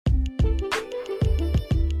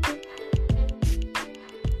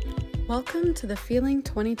Welcome to the Feeling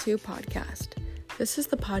 22 podcast. This is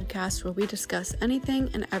the podcast where we discuss anything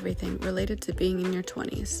and everything related to being in your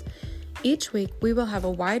 20s. Each week, we will have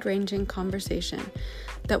a wide-ranging conversation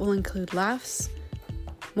that will include laughs,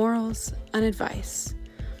 morals, and advice.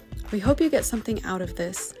 We hope you get something out of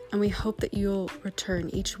this, and we hope that you'll return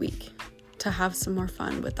each week to have some more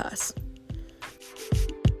fun with us.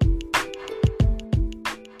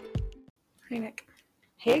 Hey, Nick.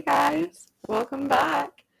 Hey, guys. Welcome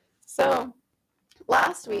back. So,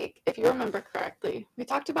 last week, if you remember correctly, we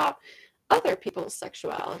talked about other people's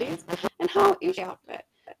sexualities and how each outfit.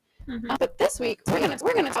 But this week, we're gonna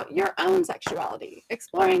talk about your own sexuality,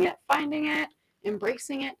 exploring it, finding it,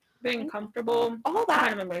 embracing it, being comfortable, all that,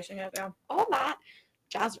 kind of embracing it, yeah. all that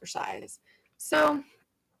jazzercise. So,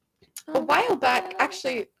 a while back,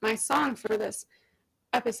 actually, my song for this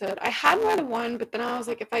episode, I had more than one, but then I was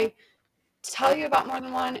like, if I tell you about more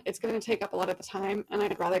than one, it's going to take up a lot of the time, and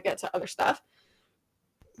I'd rather get to other stuff.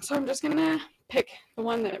 So I'm just going to pick the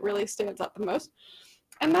one that really stands out the most,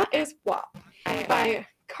 and that is WAP by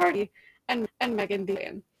Cardi and Megan Thee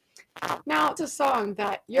Stallion. Now, it's a song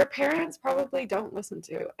that your parents probably don't listen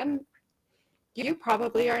to, and you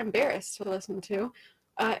probably are embarrassed to listen to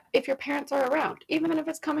if your parents are around, even if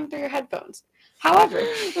it's coming through your headphones. However,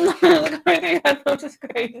 coming through your headphones is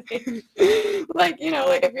crazy. Like, you know,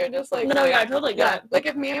 like if you're just like, no, yeah, I totally get it. Like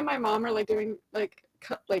if me and my mom are like doing like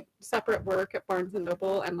separate work at Barnes and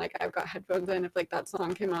Noble, and like I've got headphones in, if like that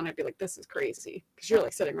song came on, I'd be like, this is crazy, because you're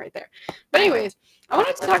like sitting right there. But anyways, I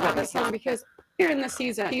wanted to talk about this song because here in the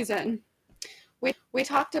season, we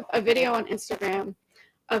talked a video on Instagram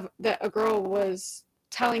of that a girl was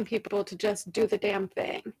telling people to just do the damn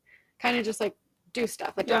thing, kind of just like do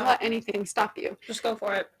stuff, like don't let anything stop you, just go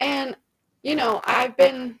for it. And you know, I've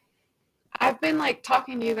been like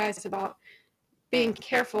talking to you guys about being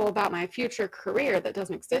careful about my future career that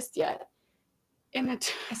doesn't exist yet. I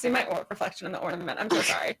see my reflection in the ornament. I'm so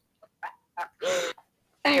sorry.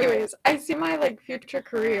 Anyways, I see my like future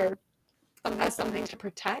career as something to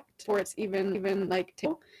protect before it's even like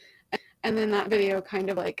and then that video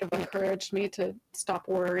kind of like encouraged me to stop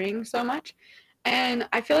worrying so much. And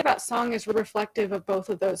I feel like that song is reflective of both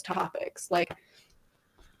of those topics. Like,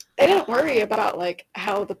 they didn't worry about like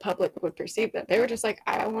how the public would perceive them. They were just like,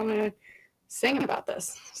 I want to sing about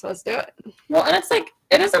this, so let's do it. Well, and it's like,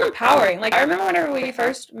 it is empowering. Like, I remember whenever we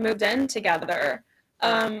first moved in together,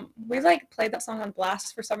 we like played that song on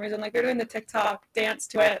blast for some reason. Like, we were doing the TikTok dance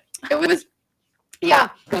to it. It was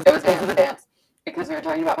a dance. Because we were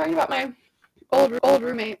talking about my old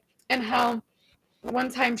roommate, and how one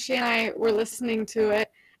time she and I were listening to it,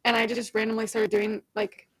 and I just randomly started doing,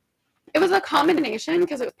 like, it was a combination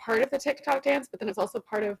because it was part of the TikTok dance, but then it's also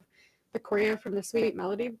part of the choreo from the Sweet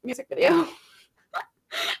Melody music video.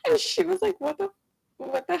 And she was like, what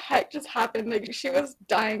the heck just happened? Like, she was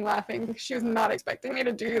dying laughing. She was not expecting me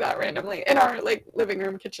to do that randomly in our like living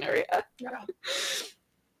room kitchen area. Yeah.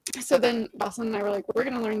 So then Jocelyn and I were like, we're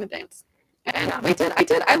gonna learn the dance. And I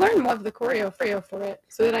did. I learned more of the choreo for it,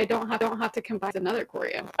 so that I don't have to combine another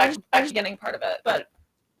choreo. I was getting part of it, but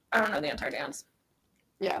I don't know the entire dance.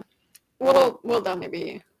 Yeah, we'll definitely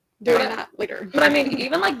be doing that later. But I mean,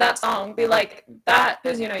 even like that song, be like that,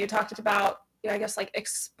 because you know you talked about, I guess, like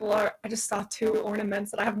explore. I just saw two ornaments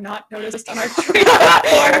that I have not noticed on our tree before.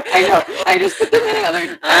 I know. I just put them in the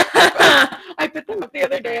other. I put them up the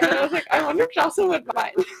other day, and I was like, I wonder if Jocelyn would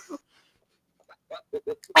mind.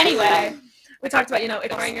 Anyway, we talked about, you know,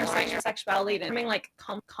 ignoring your sexuality and becoming like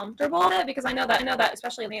comfortable with it, because I know that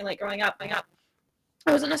especially me, like growing up, I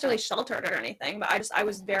wasn't necessarily sheltered or anything, but I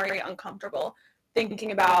was very uncomfortable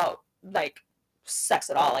thinking about like sex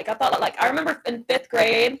at all. Like I thought, like I remember in 5th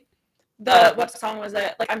grade, what song was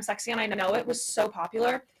it? Like I'm Sexy and I Know It was so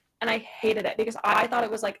popular, and I hated it because I thought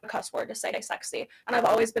it was like a cuss word to say sexy, and I've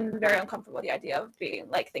always been very uncomfortable with the idea of being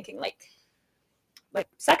like thinking like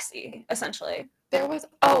sexy, essentially. There was,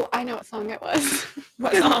 I know what song it was.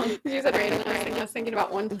 What song? You said grade, and I was thinking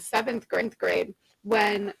about one in 7th grade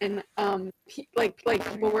when we're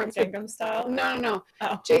Gangnam Style. No.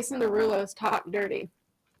 Oh. Jason Derulo's Talk Dirty.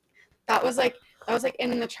 That was like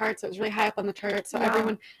in the charts. It was really high up on the charts. So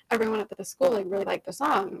everyone at the school like really liked the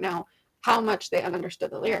song. Now, how much they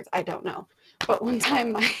understood the lyrics, I don't know. But one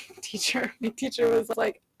time my teacher was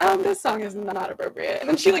like, this song is not appropriate. And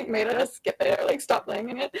then she like made us skip it or like stop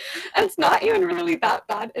playing it. And it's not even really that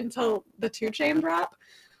bad until the 2 Chainz rap.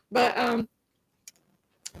 But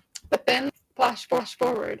then flash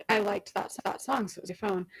forward, I liked that song, so it was your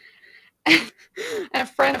phone. And a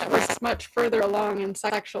friend that was much further along in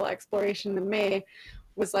sexual exploration than me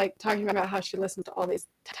was like talking about how she listened to all these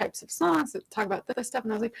types of songs that talk about this stuff,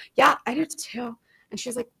 and I was like, yeah, I do too. And she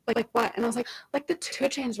was like what? And I was like the 2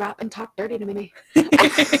 Chainz rap and talk dirty to me.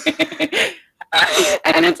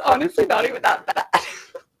 And it's honestly not even that bad.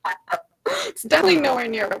 It's definitely nowhere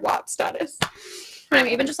near a WAP status. I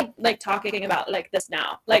mean, even just like talking about like this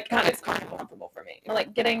now, like it's kind of comfortable for me. You know,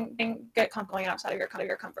 like get comfortable going outside of your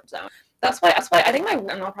comfort zone. That's why I think and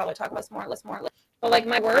I'll probably talk about this more. But like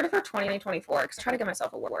my word for 2024, because I try to give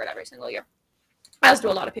myself a word every single year, as do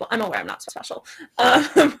a lot of people. I'm aware I'm not so special.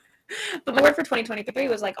 But my word for 2023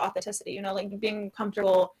 was like authenticity. You know, like being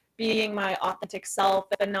comfortable, being my authentic self,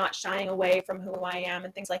 and not shying away from who I am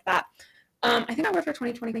and things like that. I think my word for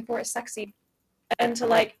 2024 is sexy, and to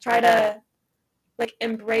like try to like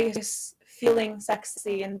embrace feeling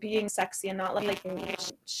sexy and being sexy and not like being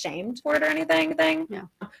shamed for it or anything. Yeah.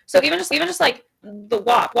 So even just like the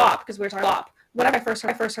WAP, because we were talking WAP. When I first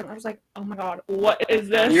heard, I was like, oh my god, what is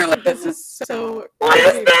this? You're like, this is so. What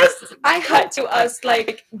is this? I cut to us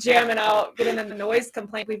like jamming out, getting a noise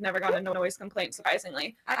complaint. We've never gotten a noise complaint,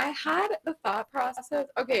 surprisingly. I had the thought process.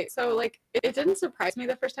 Okay, so like it didn't surprise me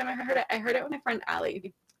the first time I heard it. I heard it with my friend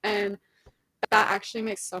Allie, and that actually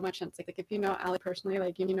makes so much sense. Like if you know Allie personally,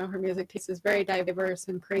 like you know her music taste is very diverse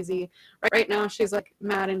and crazy. Right now she's like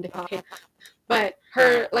mad into pop, but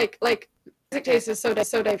her like music taste is so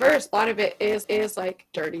diverse. A lot of it is like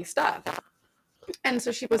dirty stuff. And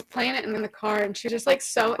so she was playing it in the car, and she was just like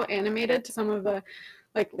so animated to some of the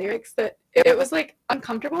like lyrics that it was like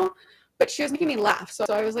uncomfortable, but she was making me laugh. So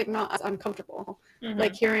I was like not as uncomfortable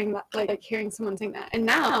like hearing that, like hearing someone sing that. And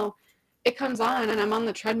now it comes on and I'm on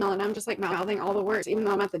the treadmill and I'm just like mouthing all the words, even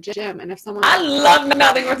though I'm at the gym. And if someone, I love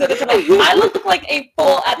mouthing words at the treadmill. I look like a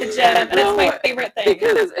fool at the gym, and it's my favorite thing.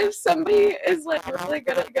 Because if somebody is like really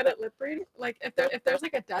good at lip reading, like if there's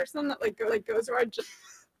like a dad person that like goes where I just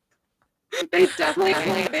they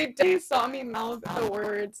definitely saw me mouth the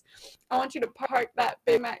words. I want you to park that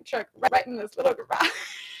Big Mac truck right in this little garage.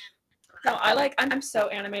 No, I'm so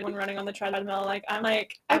animated when running on the treadmill. Like I'm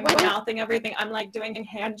mouthing everything. I'm like doing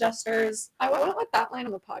hand gestures. I went with that line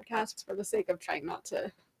on the podcast for the sake of trying not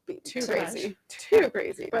to be too crazy.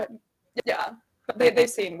 But yeah, they've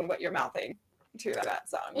seen what you're mouthing to that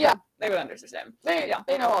song. Yeah, they would understand. They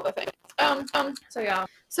know all the things.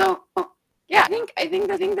 So yeah, I think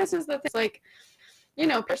this is the thing. Like, you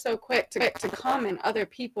know, we're so quick to comment other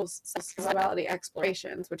people's sexuality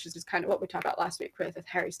explorations, which is just kind of what we talked about last week with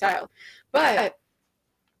Harry Styles. But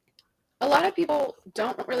a lot of people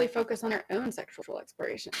don't really focus on their own sexual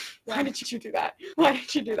exploration. Why did you do that? Why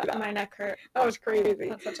did you do that? My neck hurt. That was crazy.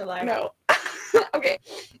 That's such a lie. No. Okay.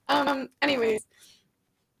 Anyways.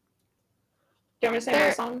 Do you want me to say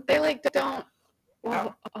my song? They like don't.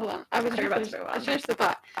 Well, hold on. I finished the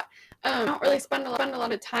thought. Don't really spend a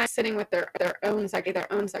lot of time sitting with their own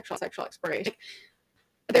sexual exploration.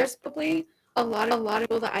 There's probably a lot of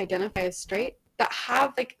people that identify as straight that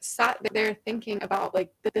have like sat there thinking about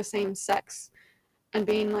like the same sex and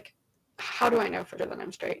being like, how do I know for sure that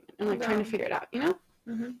I'm straight? And like trying to figure it out, you know?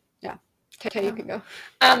 Mm-hmm. Yeah. Okay, you can go.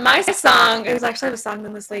 My song is actually the song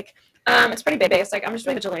in this week. It's pretty basic. I'm just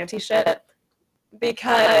doing vigilante shit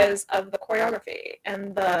because of the choreography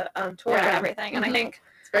and the tour and everything. And I think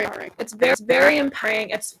it's very empowering.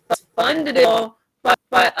 It's fun to do, but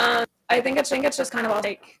I think it's just kind of all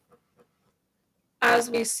like as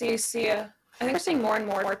we see. I think we're seeing more and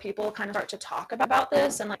more people kind of start to talk about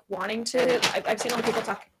this and like wanting to. I've seen a lot of people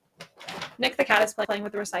talk. Nick the cat is playing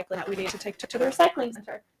with the recycling that we need to take to the recycling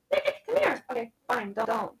center. Nick, come here. Okay, fine.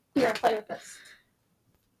 Don't. Here, play with this.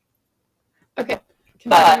 Okay.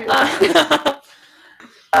 But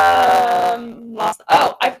lost.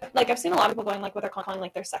 Oh, I've seen a lot of people going like what they're calling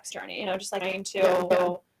like their sex journey. You know, just like trying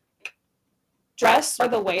to dress or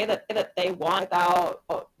the way that they want without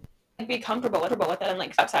be comfortable with it and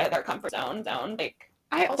like outside of their comfort zone. Like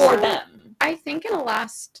for them. I think in the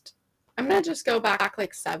last. I'm going to just go back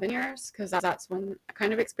like 7 years because that's when I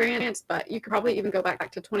kind of experienced, but you could probably even go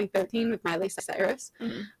back to 2013 with Miley Cyrus.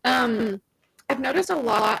 Mm-hmm. I've noticed a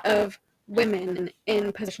lot of women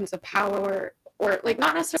in positions of power or like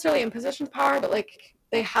not necessarily in positions of power, but like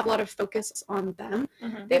they have a lot of focus on them.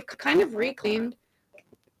 Mm-hmm. They've kind of reclaimed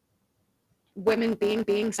women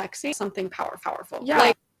being sexy, something powerful.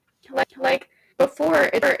 Yeah. Like before,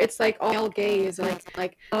 it's like all gays and it's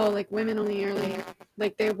like oh like women only are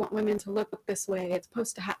like they want women to look this way. It's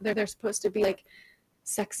supposed to they're supposed to be like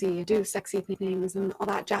sexy, do sexy things and all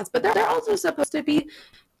that jazz. But they're also supposed to be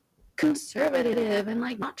conservative and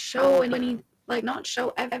like not show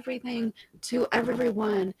everything to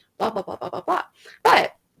everyone. Blah blah blah blah blah blah.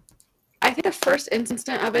 But I think the first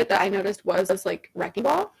instant of it that I noticed was this like Wrecking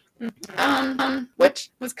Ball.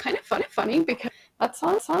 Which was kind of funny because that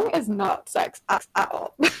song is not sex at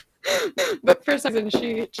all. but for some reason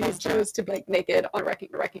she chose to be like naked on wrecking.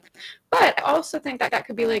 But I also think that that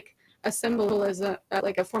could be like a symbolism,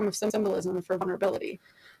 like a form of symbolism for vulnerability.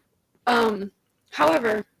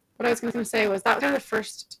 However, what I was going to say was that was kind of the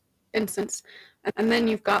first instance, and then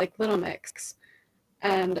you've got like Little Mix,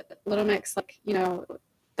 and Little Mix, like, you know,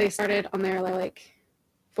 they started on their like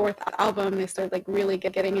fourth album. They started like really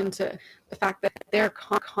getting into the fact that they're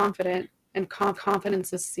confident, and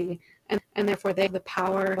confidence is C, and therefore they have the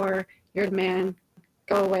power, or you're the man,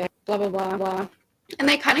 go away, blah blah blah blah, and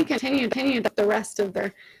they kind of continued the rest of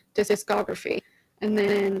their discography. And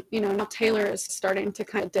then, you know, now Taylor is starting to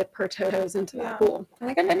kind of dip her toes into that pool. I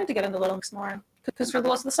think I need to get into Little Mix more, because for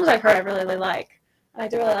the songs I've heard, I really like. And I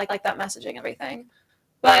do really like that messaging and everything.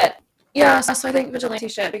 But yeah, so I think vigilante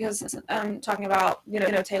shit, because talking about, you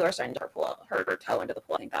know, Taylor starting to pull her toe into the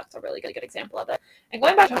pool. I think that's a really good example of it. And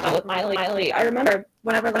going back to that with Miley, I remember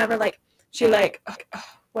whenever like she like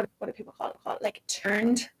what do people call it? Like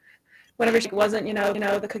turned. Whenever she wasn't, you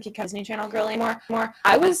know, the cookie cut Disney Channel girl anymore,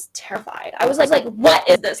 I was terrified. I was like, what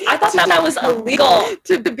is this? I thought that was illegal.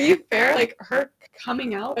 To be fair, like her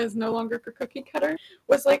coming out as no longer her cookie cutter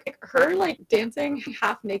was like her like dancing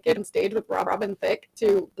half naked on stage with Robin Thicke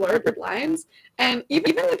to blurred lines, and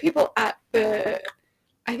even the people at the,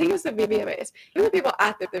 I think it was the VMAs. Even the people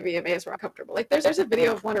at the VMAs were uncomfortable. Like there's a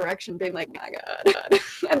video of One Direction being like, my God,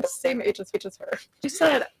 and the same age as her. She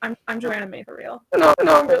said, I'm Joanna May for real. No,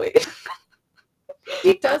 really.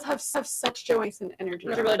 He does have such joy and energy.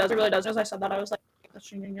 It really does. As I said that, I was like, that's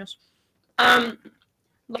genius.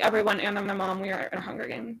 Like everyone and my mom, we are in a Hunger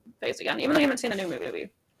Game phase again, even though I haven't seen the new movie.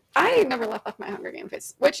 I never left my Hunger Game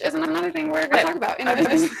phase, which is another thing we're going to talk about. I've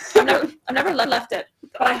never left it,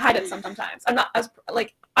 but I hide it sometimes. I'm not as,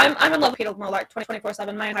 like, I'm in love with Peter Mullark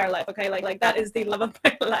 24/7 my entire life, okay? Like that is the love of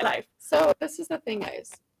my life. So this is the thing,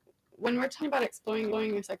 guys. When we're talking about exploring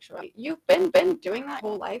your sexuality, you've been doing that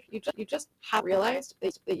whole life. You just have realized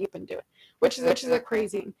that you've been doing, which is a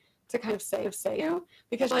crazy to kind of say you,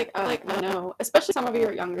 because like no, especially some of you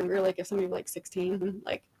are younger. Like if some of you are like 16,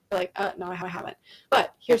 like no, I haven't.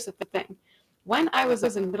 But here's the thing: when I was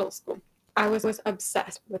in middle school, I was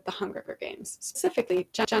obsessed with the Hunger Games, specifically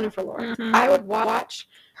Jennifer Lawrence. Mm-hmm. I would watch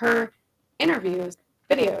her interviews,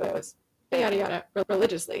 videos, yada yada,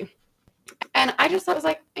 religiously. And I just thought, it was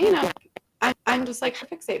like, you know, I'm just like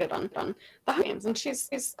fixated on the Hunger Games, and she's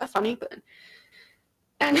a funny person.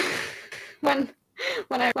 And when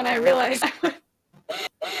I realized I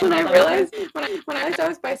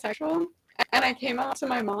was bisexual, and I came out to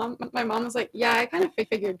my mom was like, yeah, I kind of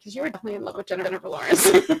figured, because you were definitely in love with Jennifer Lawrence.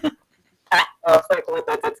 I was like, what?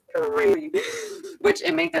 That's crazy. Which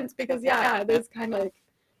it makes sense, because yeah, there's kind of like,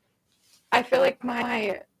 I feel like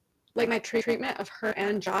my treatment of her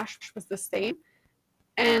and Josh was the same,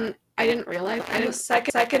 and I didn't realize. In the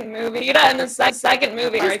second movie, in the second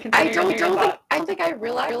movie, I don't think I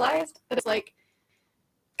realized that it's like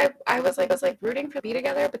I was rooting for them to be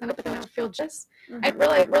together, but then I would feel jealous. Mm-hmm. I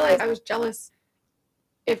realized I was jealous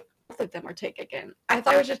if both of them were taken. I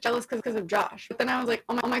thought I was just jealous because of Josh, but then I was like,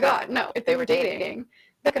 oh my God, no! If they were dating,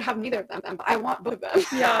 they could have neither of them, but I want both of them.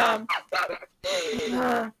 Yeah.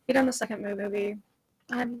 In the second movie,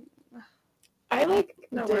 I like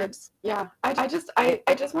no words. Yeah, I just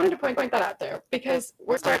wanted to point that out there, because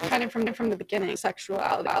we're starting kind of from the beginning,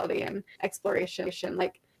 sexuality and exploration.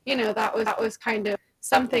 Like, you know, that was kind of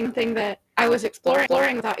something that I was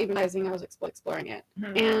exploring without even realizing I was exploring it.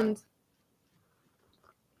 Mm-hmm.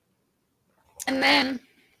 And then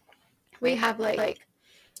we have like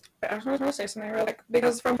I was going to say something real quick,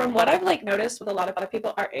 because from what I've like noticed with a lot of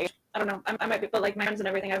people our age, I don't know, I might be, but like my friends and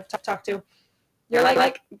everything I've talked to, you're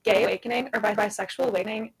like gay awakening or bisexual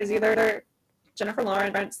awakening is either Jennifer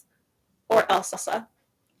Lawrence or Elsa.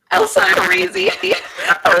 Elsa crazy.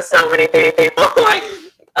 Oh, so many people. Like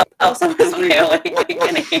Elsa was gay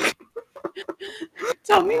awakening.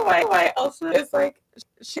 Tell me why Elsa is like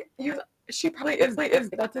she probably is.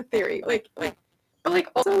 That's a theory. But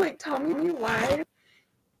also like tell me why.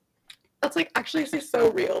 That's like actually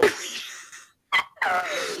so real.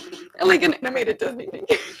 Like an animated Disney thing.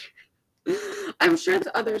 I'm sure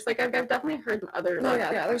there's others. Like I've definitely heard others. Oh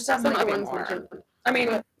yeah, there's definitely some other ones more. mentioned. I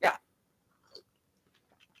mean, yeah.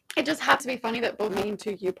 It just happens to be funny that both me and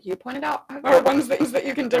two you pointed out are ones that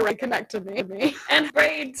you can directly connect to me. And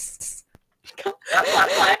braids.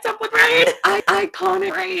 What's up with braids?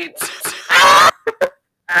 Iconic braids.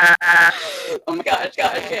 Oh my gosh.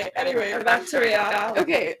 Okay. Anyway, we're back to reality.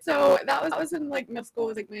 Okay, so that was in like middle school.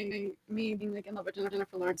 Was like me being like in love with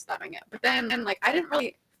Jennifer Lawrence, stopping it. But then like I didn't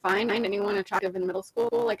really find anyone attractive in middle school.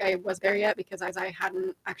 Like I was there yet, because I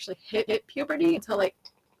hadn't actually hit puberty until like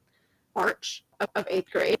March of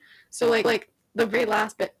 8th grade. So like the very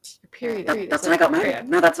last period. That's when I got married.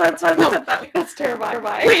 No, that's why I said that. That's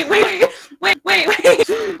terrifying. Wait.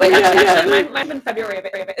 Actually, mine's been February of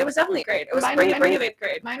 8th grade. It was definitely grade. It was spring of 8th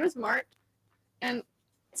grade. Mine was March, and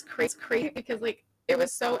it's crazy because like it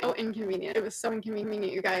was so inconvenient. It was so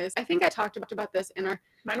inconvenient, you guys. I think I talked about this in our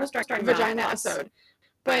Mine was during vagina episode,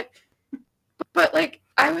 but like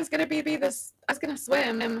I was gonna be this. I was gonna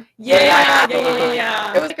swim. Yeah.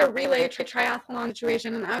 It was like a relay triathlon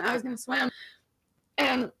situation, and I was gonna swim,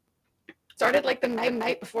 and started like the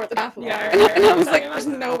night before the triathlon. And I was like, there's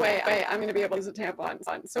no way I'm gonna be able to use a tampon,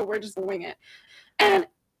 so we're just wing it. And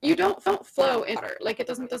you don't flow in water, like it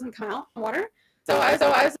doesn't come out in water. So I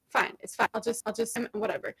was fine. It's fine. I'll just swim,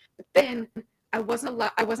 whatever. But then I wasn't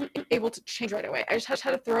able to change right away. I just had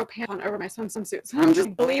to throw a pant on over my swimsuit. So I'm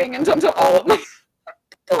just bleeding into all of my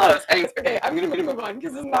clothes. Anyways, okay, I'm gonna move on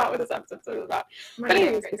because it's not what this episode is about. But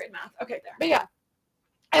anyways, great math. Okay, there. But yeah,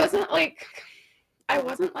 I wasn't like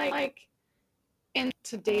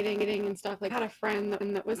into dating and stuff. Like I had a friend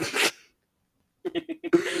that was.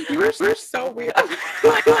 We're so weird. Okay.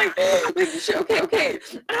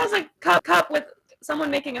 And I was like, cup with someone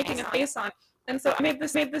making a face on. And so I made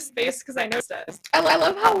this face because I noticed it. I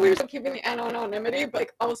love how we're still keeping the anonymity, but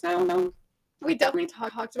like also we definitely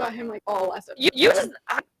talked about him like all last episode. You just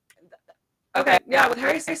okay, yeah, with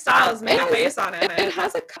Harry Styles making a face on it. It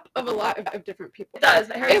has a cup of a lot of different people. It does.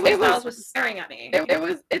 Harry Styles was staring at me. It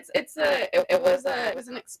was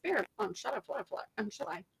an experiment on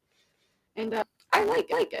Shutterfly. And I like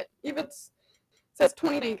it. Even it says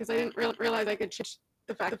 20 because I didn't realize I could change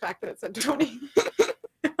the fact that it said 20.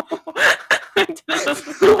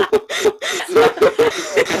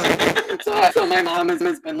 So my mom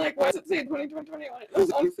has been like, why does it say 2021?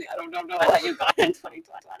 Honestly, I don't know. I thought you got it in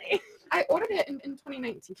 2020. I ordered it in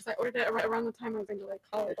 2019 because I ordered it around the time I was going to like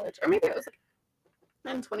college, or maybe it was like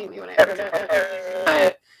in 2020 when I ordered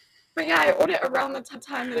it. But yeah, I ordered it around the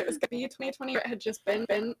time that it was going to be 2020. It had just been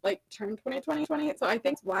like turned 2020. So I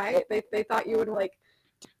think why they thought you would like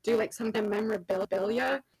do like some kind of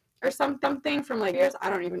memorabilia or something from like years. I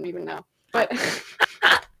don't even know. But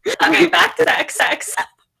okay, back to the XX.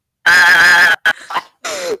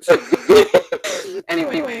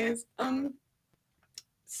 Anyways,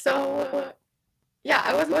 so yeah,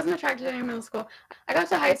 I wasn't attracted to anyone in middle school. I got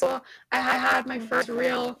to high school. I had my first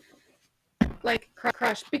real like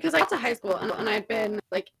crush because I got to high school and I'd been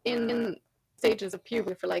like in stages of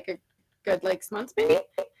puberty for like a good like 6 months maybe,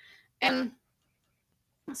 and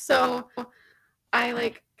so I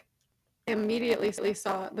like immediately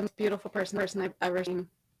saw the most beautiful person I've ever seen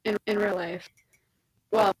in real life.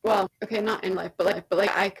 Well, okay, not in life, but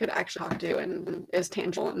like I could actually talk to and is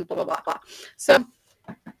tangible and blah blah blah blah. So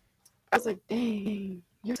I was like, dang,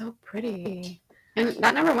 you're so pretty. And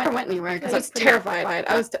that never went anywhere because I was terrified.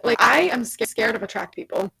 I was like, I am scared of attract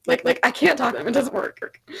people. Like I can't talk to them. It doesn't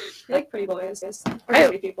work. I like pretty boys.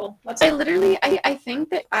 Pretty people. I think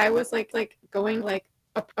that I was like going like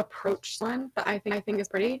approach someone that I think is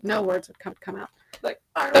pretty. No words would come out. Like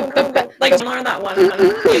learn that one.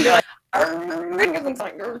 You'd be like,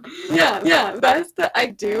 yeah. Best that I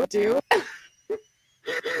do.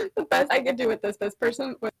 The best I could do with this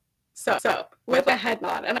person was so with a head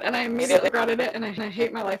nod, and I immediately regretted it, and I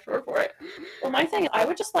hate my life for it. Well, my thing is, I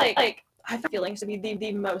would just like I have feelings to be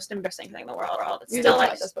the most embarrassing thing in the world. It's you still like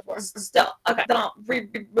like this before. Still okay. Then I'll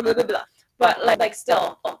but like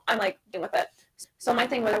still, I'm like dealing with it. So my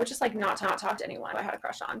thing was I would just like not talk to anyone I had a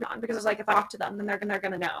crush on because it's like if I talk to them, then they're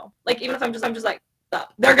gonna know. Like even if I'm just like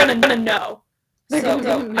they're gonna know. So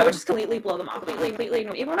I would just completely blow them off. Completely.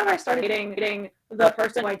 Even whenever I started dating the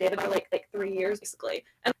person who I dated for like 3 years basically,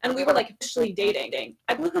 and we were like officially dating,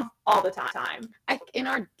 I blew them all the time. In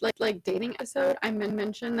our like dating episode, I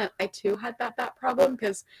mentioned that I too had that problem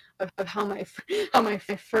because of how my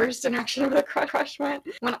first interaction with a crush went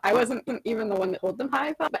when I wasn't even the one that told them how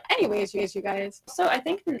I felt. But anyways, you guys. So I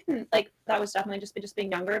think like that was definitely just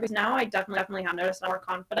being younger because now I definitely have noticed I'm more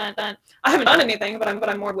confident and I haven't done anything, but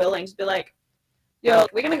I'm more willing to be like, yo,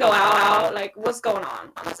 we're gonna go out. Like, what's going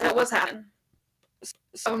on? What's happening?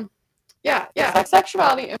 So, yeah.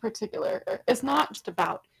 Sexuality in particular is not just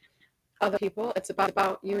about other people. It's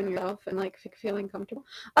about you and yourself and like feeling comfortable.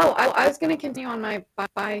 Oh, I was gonna continue on my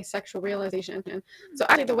bisexual realization. So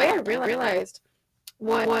actually, the way I realized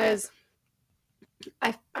was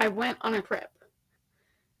I went on a trip,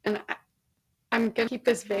 and I'm gonna keep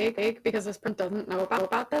this vague because this person doesn't know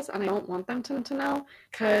about this, and I don't want them to know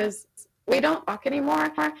because we don't talk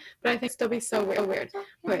anymore, but I think it'll still be so weird.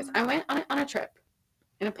 Anyways, I went on a trip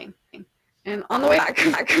in a plane, And on the way back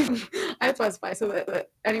I have to specify so that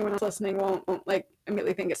anyone else listening won't like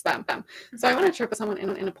immediately think it's them. So I went on a trip with someone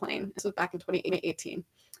in a plane. This was back in 2018.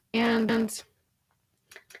 And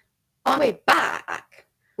on the way back,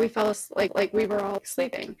 we fell asleep, like we were all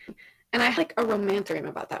sleeping. And I had like a romantic dream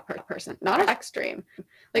about that person. Not a sex dream,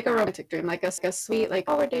 like a romantic dream, like a sweet, like,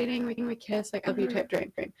 oh, we're dating, we kiss, like a love you type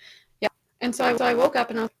dream. Yeah. And so I woke up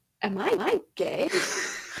and I was like, am I gay?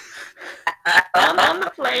 On the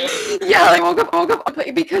plane. Yeah, like woke up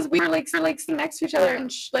because we were like sitting next to each other,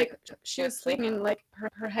 and she was sleeping, and like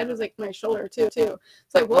her head was like my shoulder too. So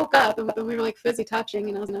I woke up and we were like physically touching,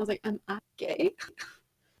 and I was like, am I gay?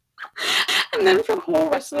 And then for the whole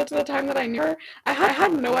rest of the time that I knew her, I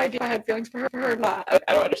had no idea if I had feelings for her or not.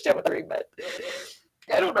 I don't understand what the ring meant.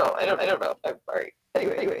 I don't know. I'm sorry.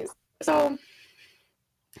 Anyways, so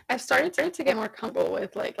I've started to get more comfortable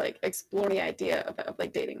with like exploring the idea of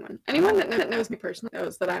like dating one. Anyone that knows me personally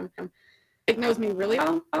knows that I'm like knows me really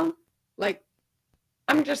well. Like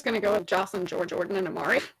I'm just gonna go with Jocelyn, Jordan, and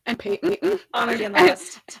Amari, and Peyton. Honored in the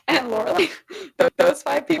list. And Laura. Like, those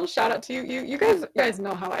 5 people. Shout out to you. You guys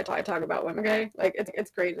know how I talk about women. Okay, like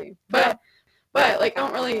it's crazy. But like I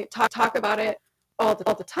don't really talk about it all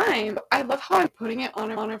the time. I love how I'm putting it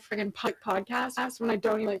on a friggin' podcast when I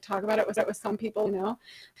don't even like talk about it with some people, you know.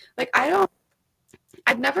 Like I've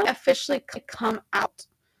never officially come out,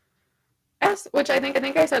 yes, which I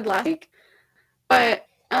think I said last week, but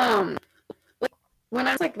like when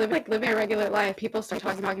I was like living a regular life, people start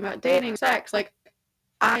talking about dating, sex. Like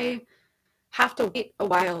I have to wait a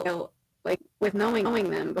while, like with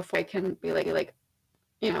knowing them before I can be like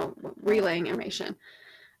you know, relaying information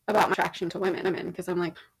about my attraction to women, because I'm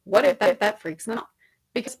like, what if that freaks them out?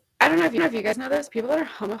 Because I don't know if you guys know this, people that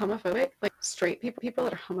are homophobic, like straight people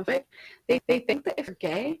that are homophobic, they think that if you're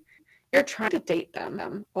gay, you're trying to date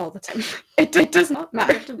them all the time. It does not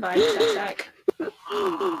matter. To vibe check.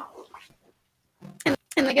 And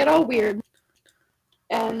they get all weird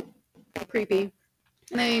and creepy,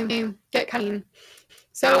 and they get kind of mean.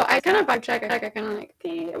 So I kind of vibe check. I kind of like,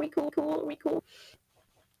 okay, are we cool? Are we cool?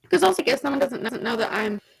 Because also, I guess someone doesn't know that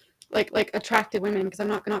I'm like attracted to women, because I'm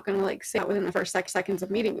not gonna like say that within the first seconds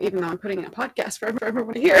of meeting, even though I'm putting in a podcast for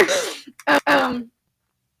everyone to hear.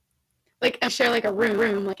 Like I share like a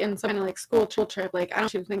room like in some kind of like school trip. Like I don't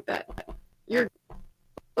want you to think that you're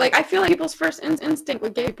like, I feel like people's first instinct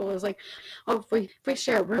with gay people is like, oh, if we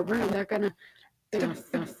share a room, they're gonna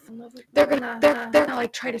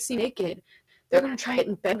like try to see naked. They're gonna try it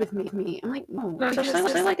in bed with me. I'm like, no.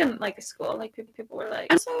 Especially like in like school, like people were like,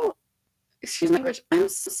 I'm so, excuse my language, I'm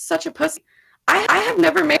such a pussy. I have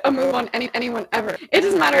never made a move on anyone ever. It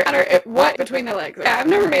doesn't matter what between their legs. I've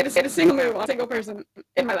never made a single move on a single person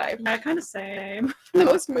in my life. yeah, kind of same. The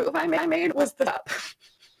most move I made was the top.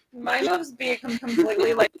 My moves be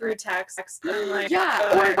completely like through text and like, yeah.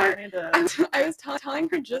 I was telling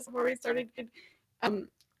her just before we started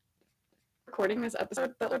recording this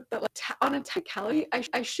episode that like, on a technicality,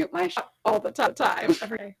 I shoot my shot all the time.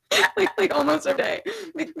 Every day. like almost every day,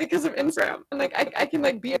 because of Instagram. And like I can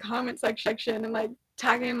like be a comment section and like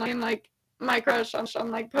tag in like my crush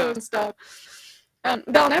on like posts and stuff.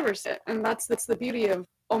 They'll never sit, and that's the beauty of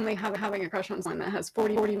only having a crush on someone that has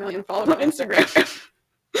 40 million followers on Instagram.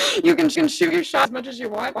 You can shoot your shot as much as you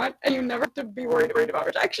want, and you never have to be worried about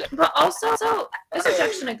rejection. But also, is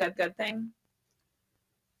rejection a good thing?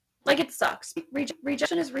 Like, it sucks.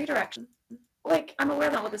 Rejection is redirection. Like, I'm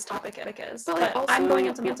aware of what this topic is, but like, also, I'm going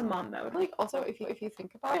into mom mode. Like, also, if you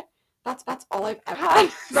think about it, that's all I've ever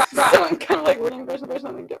had. Right. So I'm kind of like looking for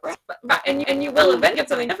something different. Right. And you will eventually get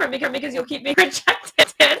something different because you'll keep being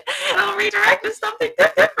rejected, and I'll redirect to something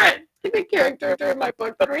different. Like the character in my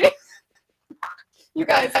book that I'm reading. You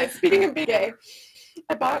guys, speaking of being gay,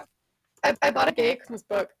 I bought a gay Christmas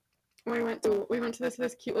book. We went to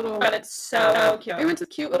this cute little. But it's so cute. We went to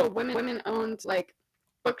this cute little women owned like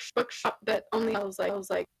bookshop that only sells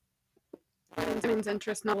like women's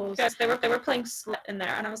interest novels. Yes, they were playing Slut in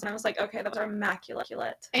there, and I was like, okay, those are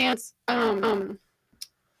immaculate. And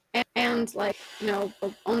like, you know,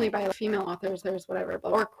 only by like, female authors, there's whatever,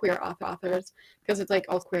 or queer authors, because it's like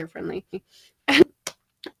all queer friendly. And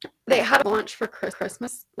they had a launch for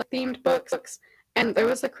Christmas themed books, and there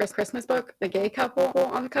was a Christmas book, the gay couple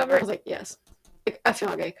on the cover. I was like, yes, like a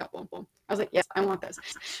female gay couple. I was like, yes, I want this.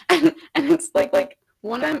 And it's like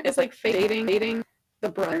one of them is like dating the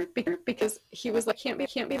brother because he was like can't be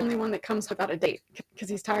the only one that comes without a date, because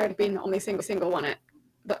he's tired of being the only single one at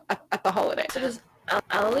the holiday. So does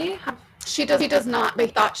Ellie have? She does not. They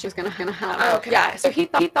thought she was gonna have. Oh, okay. Yeah. So he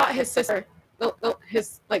thought his sister,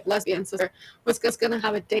 his like lesbian sister, was just gonna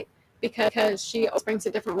have a date because she always brings a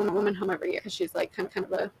different woman home every year, because she's like kind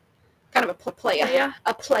of a kind of a playa. Yeah.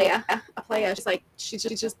 A playa. She's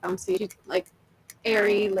just bouncy. She's like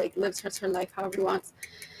airy, like lives her life however she wants.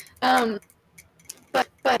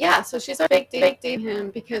 But yeah, so she's fake dating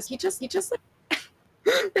him because he just like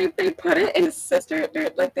they put it in his sister,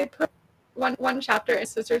 like they put one chapter in his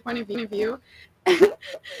sister's point of view, and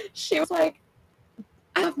she was like,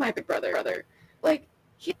 I love my big brother. Like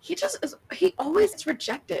he just is, he always gets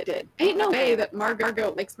rejected. Ain't no way that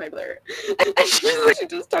Margot likes my brother. And she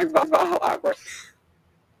just talks about how awkward.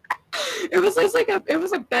 It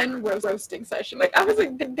was a Ben roasting session. Like I was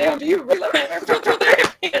like, damn, do you really love my brother?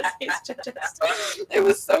 Because he's just it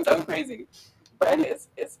was so crazy. But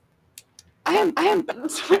it's I am Ben.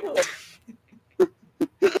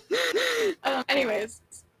 Anyways,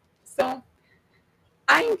 so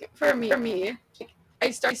I think for me, I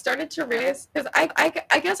started to realize, because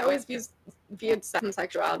I guess I always viewed sex and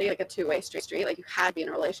sexuality like a two-way street. Like you had to be in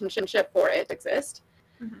a relationship for it to exist.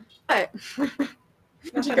 Mm-hmm. But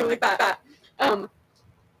did you go like that?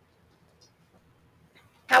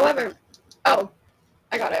 However, I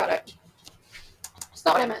got it. That's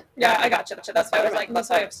not what I meant. Yeah, I got you. That's why I was like, that's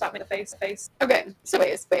why I stopped me the face. Okay, so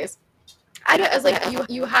space. I did as like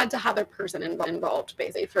you had to have a person involved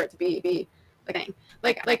basically for it to be like thing.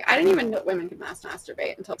 Like I didn't even know women could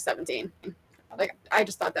masturbate until 17. Like I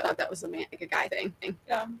just thought that was a guy thing.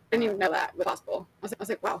 Yeah. I didn't even know that was possible. I was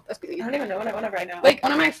like, wow, that's crazy. I don't even know whenever I know. Like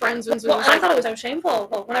one of my friends was I thought it was so shameful.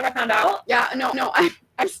 Well, whenever I found out. Yeah, no,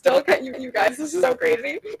 I still can't. You guys, this is so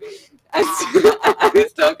crazy. I'm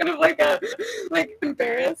still kind of like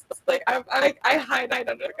embarrassed. Like I hide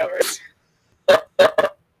under the covers.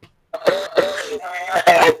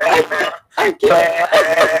 I can't.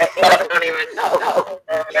 I don't even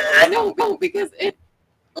know. No, because it,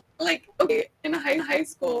 like, okay, in high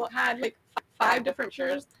school, I had like 5 different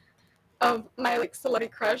pictures of my like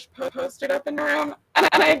celebrity crush posted up in the room, and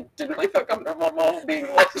I didn't really feel comfortable being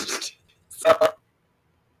watched. So,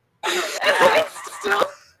 and I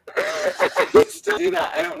still do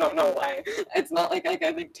that. I don't know why. It's not like I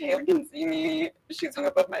think Taylor can see me. She's hung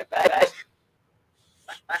above my bed.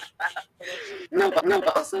 No,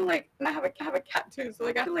 but also like I have a cat too, so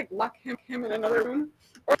like I have to like lock him in another room,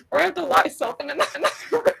 or I have to lock myself in another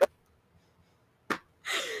room.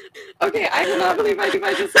 Okay, I cannot believe I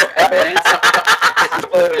just said evidence. I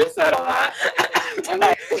can't believe I just said all that.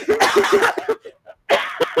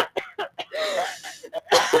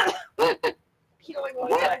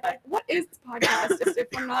 What is this podcast if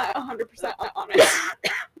we're not 100% honest?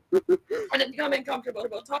 And then becoming comfortable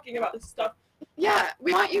about talking about this stuff. Yeah,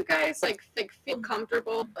 we want you guys like feel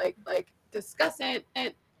comfortable, like discussing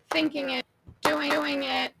it, thinking it, doing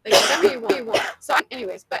it, like whatever you want. So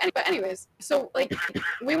anyways, so like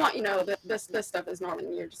we want you to know that this stuff is normal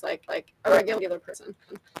and you're just like a regular person.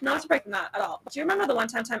 Not to break from that at all. Do you remember the one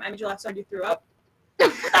time I made you laugh so hard you threw up?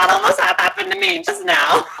 That almost happened to me just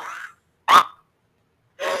now.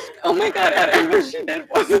 Oh my god, and what she did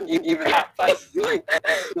wasn't even that funny. Like,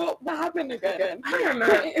 well, that happened again. I don't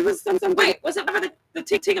remember. It was something. Wait, was it ever the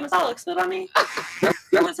tikka masala exploded on me?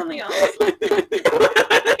 Or was it something else?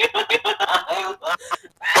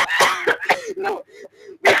 No,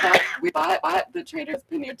 we bought the Trader's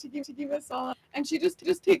paneer tikka masala, and she just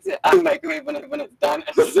takes it out of the microwave when it's done,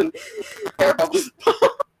 and it's in air bubbles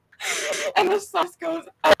pop. And the sauce goes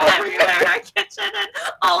everywhere in our kitchen and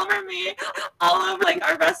all over me, all over like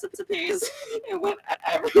our recipes. It went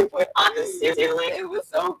everywhere on the ceiling. It was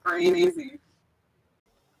so crazy.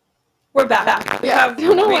 We're back. Yeah, I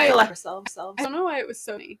don't know why. Ourselves. I don't know why it was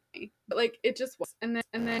so funny, but like it just was. And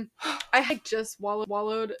then I had just swallowed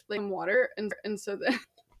like some water, and so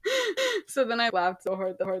then I laughed so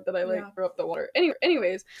hard that I like threw up the water.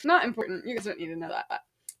 Anyways, not important. You guys don't need to know that.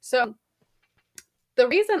 So. The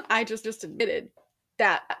reason I just admitted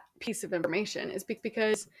that piece of information is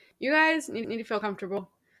because you guys need to feel comfortable.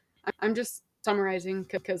 I'm just summarizing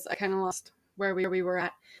because I kind of lost where we were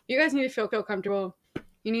at. You guys need to feel comfortable.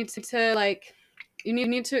 You need to like, you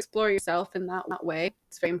need to explore yourself in that way.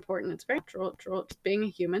 It's very important. It's very natural. Just being a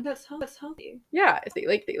human. That's healthy. Yeah, it's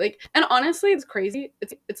like, and honestly, it's crazy.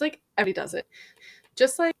 It's like everybody does it.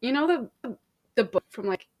 Just like the book from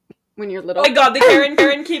like. When you're little. Oh my god, the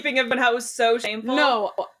Karen keeping of how it was so shameful.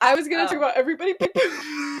 No, I was gonna talk about everybody poop.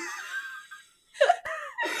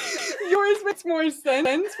 Yours makes more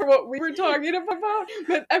sense for what we were talking about,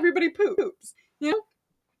 but everybody poops, you know?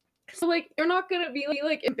 So like you're not gonna be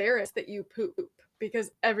like embarrassed that you poop because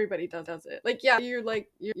everybody does it. Like yeah, you're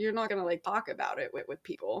not gonna like talk about it with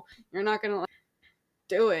people. You're not gonna like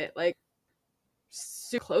do it like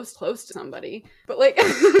close to somebody, but like,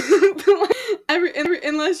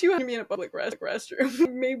 unless you have to be in a public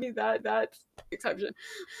restroom, maybe that's the exception.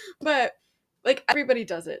 But like everybody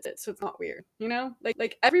does it, so it's not weird, you know.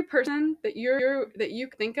 Like every person that you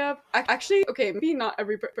think of, actually, okay, maybe not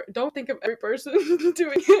every. Don't think of every person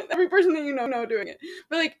doing it. Every person that you know doing it,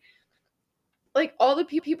 but like all the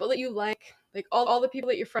people that you like all the people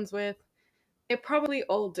that you're friends with, they probably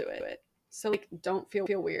all do it. So like, don't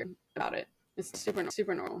feel weird about it. It's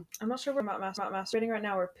super normal. I'm not sure we're not masturbating right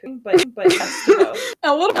now or pooping, but yes to both.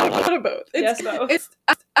 A little both. Yes, both.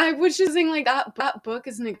 I was just saying, like, that book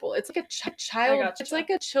is an example. It's like a child. It's like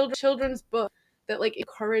a children's book that like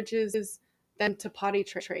encourages them to potty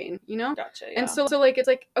train. You know. Gotcha. Yeah. And so like, it's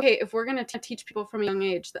like, okay, if we're gonna teach people from a young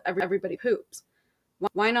age that everybody poops,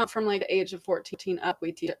 why not from like the age of 14 up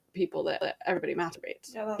we teach people that everybody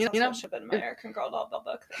masturbates? Yeah, that's what should have been my American Girl doll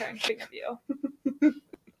book. Speaking of you.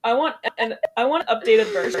 I want an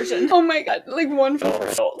updated version. Oh my god, like one for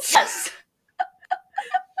adults. Yes.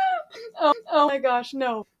 Oh my gosh,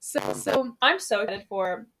 no. So I'm so excited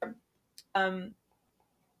for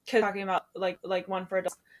kids talking about like one for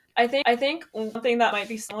adults. I think one thing that might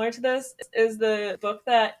be similar to this is the book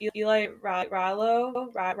that Eli Ryo.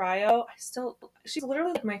 She's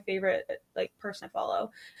literally like my favorite like person I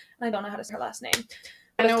follow, and I don't know how to say her last name.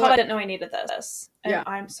 I didn't know I needed this. And yeah.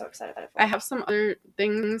 I'm so excited about it. I have some other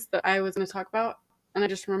things that I was going to talk about, and I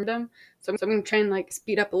just remembered them. So I'm going to try and like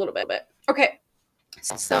speed up a little bit. Okay.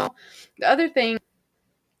 So the other thing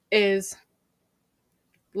is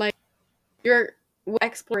like your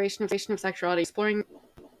exploration of sexuality, exploring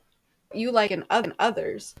what you like in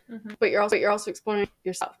others, but you're also exploring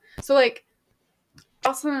yourself. So like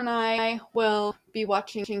Jocelyn and I will be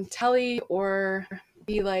watching telly or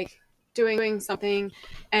be like doing something,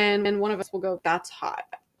 and one of us will go, that's hot.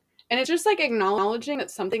 And it's just like acknowledging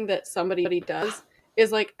that something that somebody does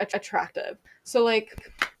is like attractive. So like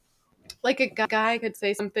a guy could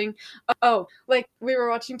say something, oh, like we were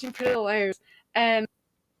watching Pretty Little Liars, and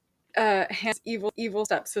Hannah's evil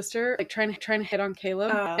stepsister like trying to hit on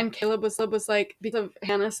Caleb, and Caleb was like, because of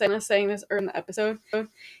Hannah saying this early in the episode,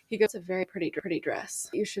 he goes, it's a very pretty dress.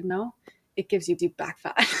 You should know, it gives you back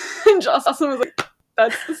fat. And Jocelyn was like,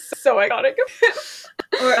 that's so iconic.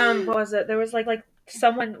 Or what was it? There was like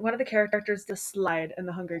one of the characters did a slide in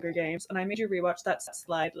the Hunger Games, and I made you rewatch that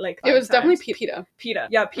slide like 5 it was times. Definitely Peta.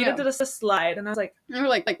 Yeah, Peta did a slide, and I was like, and we're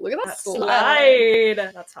like look at that slide.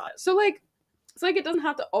 That's hot. So like, it's like it doesn't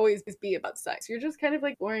have to always be about sex. You're just kind of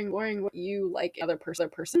like exploring what you like in other person.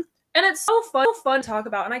 And it's so fun to talk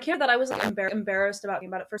about. And I can't that I was like embarrassed about talking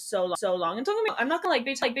about it for so long. And don't get me, I'm not gonna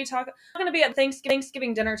be talking. I'm not gonna be at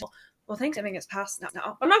Thanksgiving dinner. Well, Thanksgiving is past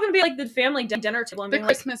now. I'm not gonna be like the family dinner table and the being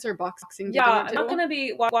Christmas or Boxing. Yeah, I'm not gonna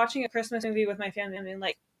be watching a Christmas movie with my family and being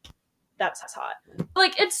like, that's hot.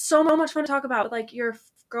 Like, it's so much fun to talk about with like your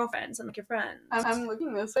girlfriends and like your friends. I'm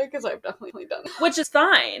looking this way because I've definitely done that. Which is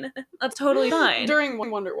fine. That's totally fine. During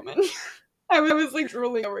Wonder Woman, I was like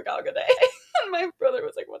drooling over Gal Gadot, and my brother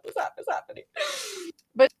was like, "What is happening?"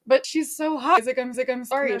 But she's so hot. He's like, I'm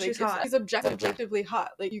sorry. No, like, she's hot. She's objectively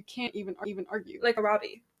hot. Like, you can't even argue. Like a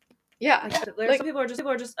Robbie. Yeah, like some people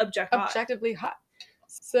are just objectively hot.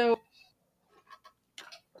 So,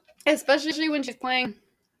 especially when she's playing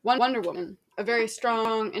Wonder Woman, a very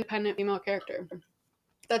strong, independent female character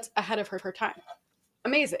that's ahead of her time.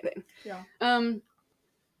 Amazing. Yeah. And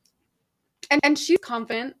she's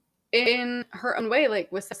confident in her own way,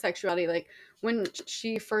 like with sexuality. Like when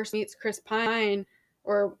she first meets Chris Pine,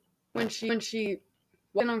 or when she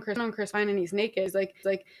went on Chris Pine and he's naked, it's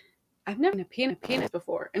like I've never seen a penis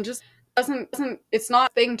before, and just doesn't it's not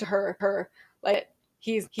a thing to her like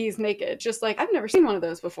he's naked, just like I've never seen one of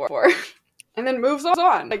those before. And then moves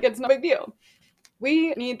on, like it's no big deal.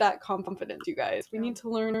 We need that confidence, you guys. We need to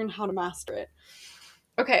learn how to master it.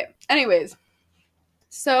 Okay, anyways,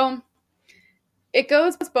 so it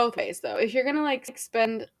goes both ways, though. If you're gonna like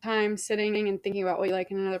spend time sitting and thinking about what you like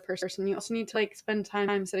in another person, you also need to like spend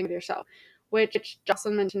time sitting with yourself, which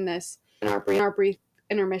Jocelyn mentioned this in our brief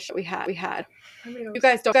intermission we had. You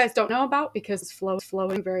guys don't know about because it's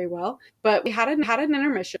flowing very well, but we had an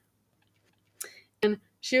intermission, and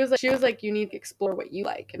she was like, you need to explore what you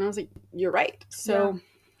like, and I was like, you're right. So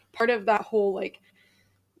part of that whole like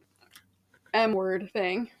M word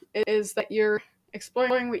thing is that you're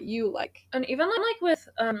exploring what you like. And even like with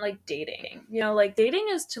like dating, you know, like dating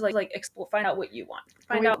is to like explore, find out what you want,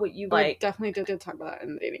 find out what you like. Definitely did talk about that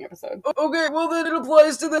in the dating episode. Okay, well then it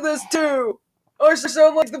applies to this too. I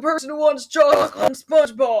sound like the person who wants chocolate and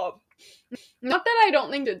SpongeBob. Not that I don't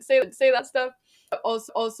think to say that stuff, but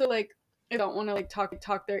also like I don't want to like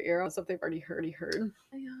talk their ear out stuff they've already heard.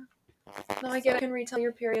 Yeah. No, I get it. I can retell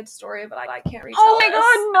your period story, but I can't retell Oh my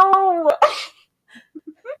god,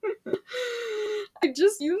 no! I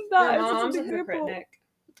just used that Your as mom's an a hypocrite, example. Nick.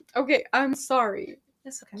 Okay, I'm sorry.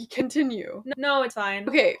 It's okay. Continue. No, it's fine.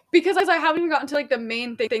 Okay, because I haven't even gotten to like the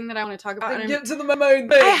main thing that I want to talk about. Then And get to the main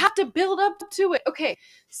thing. I have to build up to it. Okay,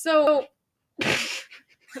 so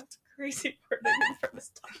That's crazy for this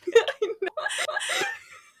topic.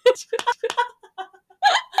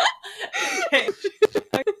 Okay.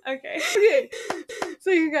 Okay. okay. So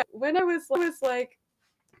you guys, when I was like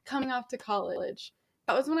coming off to college,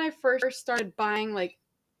 that was when I first started buying like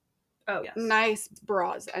Oh, yes. nice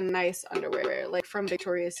bras and nice underwear, like from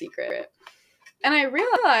Victoria's Secret. And I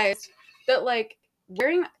realized that like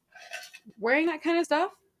wearing that kind of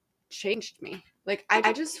stuff changed me. Like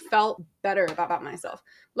I just felt better about myself.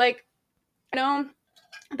 Like, you know,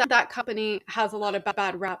 that company has a lot of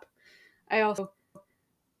bad rap.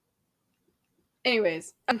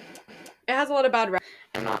 Anyways, it has a lot of bad rap.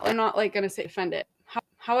 I'm not like gonna say offend it.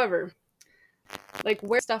 However, like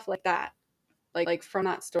wear stuff like that, like from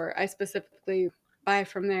that store. I specifically buy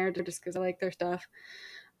from there just because I like their stuff.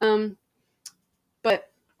 But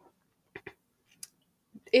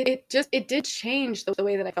it did change the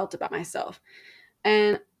way that I felt about myself,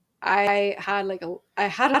 and I had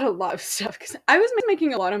a lot of stuff because I was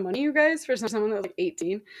making a lot of money, you guys, for someone that was like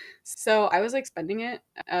 18. So I was like spending it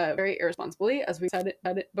very irresponsibly, as we said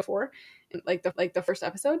it before in like the first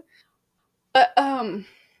episode. But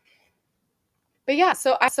yeah,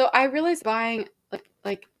 so I realized buying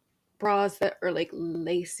like bras that are like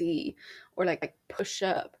lacy or like push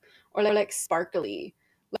up or like sparkly,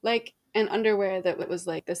 like an underwear that was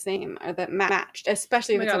like the same or that matched,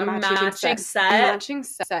 especially if it's a matching set. A matching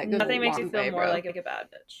set goes Nothing a makes long you feel way, more bro. like a bad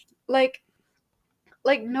bitch. Like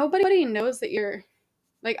nobody knows that you're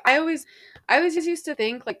like I always used to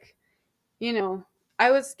think like, you know,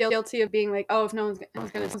 I was guilty of being like, oh, if no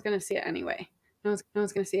one's gonna see it anyway. No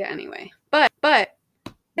one's gonna see it anyway. But I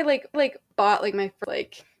like bought like my first,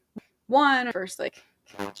 like first like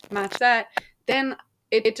match set. Then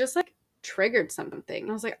it just like triggered something.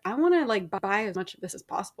 I was like, I want to like buy as much of this as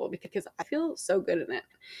possible because I feel so good in it.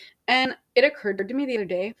 And it occurred to me the other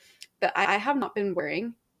day that I have not been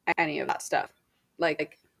wearing any of that stuff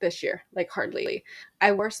like this year, like hardly.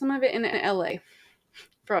 I wore some of it in LA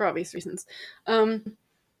for obvious reasons.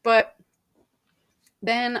 But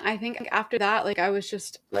then I think after that, like I was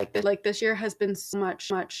just like this year has been so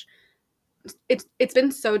much. It's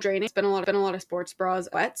been so draining. It's been a lot of sports bras,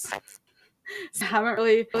 wets. So I haven't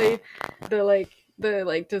really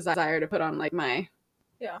the desire to put on like my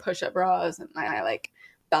push-up bras and my like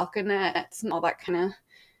balconettes and all that kind of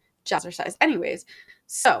jazzercise. Anyways,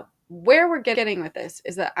 so where we're getting with this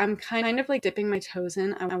is that I'm kind of like dipping my toes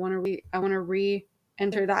in. I want to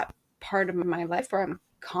re-enter that part of my life where I'm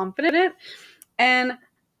confident. And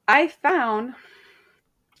I found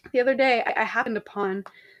the other day I happened upon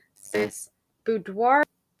this boudoir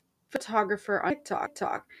photographer on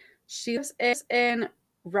TikTok. She lives in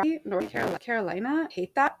Raleigh, North Carolina. I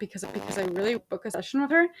hate that because I really book a session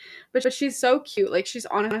with her, but she's so cute. Like she's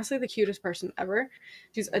honestly the cutest person ever.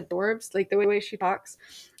 She's adorbs, like the way she talks.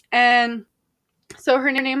 And so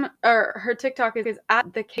her name or her TikTok is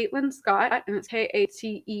at the Caitlin Scott, and it's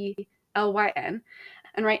KATELYN.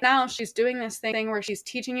 And right now she's doing this thing where she's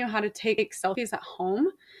teaching you how to take selfies at home.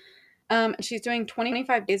 She's doing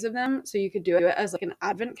 25 days of them, so you could do it as like an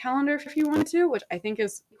advent calendar if you want to, which I think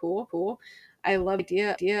is cool. I love the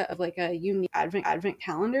idea of like a unique advent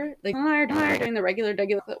calendar. Like I are doing the regular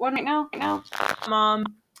one right now. Mom,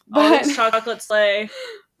 But always chocolate sleigh.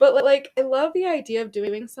 But like I love the idea of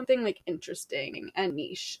doing something like interesting and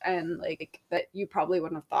niche and like that you probably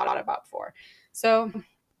wouldn't have thought about before. So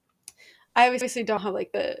I obviously don't have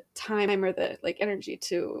like the time or the like energy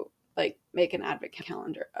to like make an advent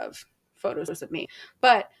calendar of photos of me,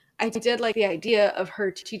 but I did like the idea of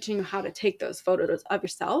her teaching you how to take those photos of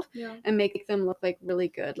yourself and make them look like really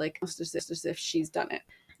good, like almost as if she's done it.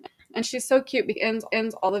 And she's so cute.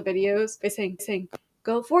 Ends all the videos by saying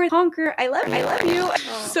go forth, conquer, I love you.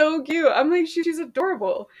 So cute. I'm like she's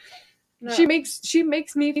adorable. No. She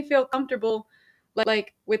makes me feel comfortable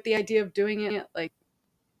like with the idea of doing it. Like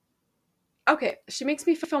okay, she makes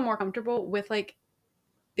me feel more comfortable with like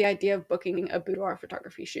the idea of booking a boudoir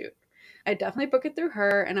photography shoot. I definitely book it through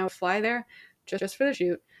her and I would fly there just for the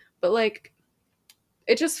shoot. But like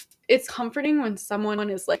it's comforting when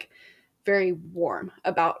someone is like very warm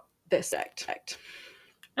about this act.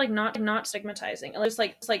 Like not stigmatizing. It's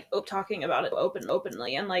like talking about it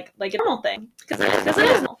openly and like a normal thing. Because it is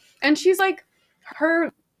normal. And she's like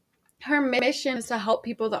her mission is to help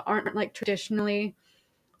people that aren't like traditionally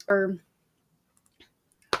or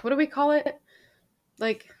what do we call it?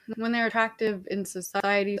 Like when they're attractive in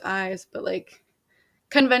society's eyes, but like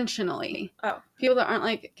conventionally. Oh. People that aren't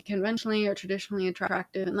like conventionally or traditionally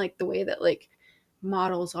attractive and like the way that like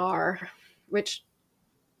models are, which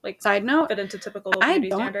Like, side note, fit into typical I beauty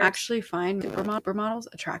don't standards. actually find supermodels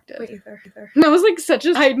attractive. Wait, either. That was like such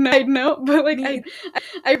a side note, but like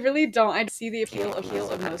I really don't. I see the appeal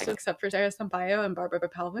of most, except for Sarah Sampaio and Barbara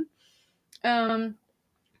Palvin.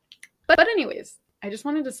 But anyways, I just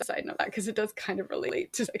wanted to side note that because it does kind of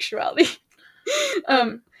relate to sexuality.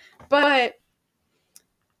 But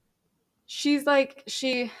she's like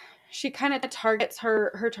she kind of targets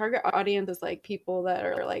her target audience as like people that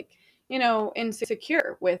are like, you know,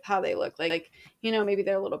 insecure with how they look, like you know, maybe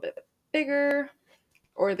they're a little bit bigger,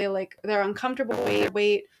 or they're uncomfortable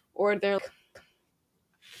weight, or they're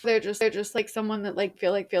just like someone that like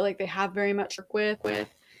feel like they have very much work with,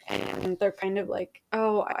 and they're kind of like,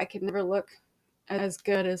 oh, I could never look as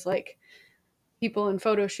good as like people in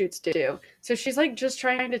photo shoots do. So she's like just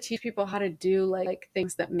trying to teach people how to do like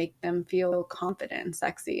things that make them feel confident and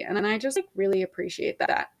sexy, and I just like really appreciate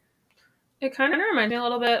that. It kind of reminds me a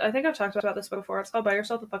little bit. I think I've talked about this before. It's called Buy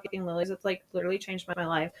Yourself the Fucking Lilies. It's like literally changed my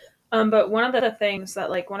life. But one of the things that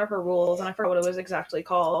like one of her rules, and I forgot what it was exactly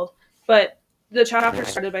called, but the chapter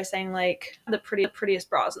started by saying like the prettiest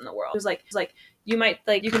bras in the world. It was like you might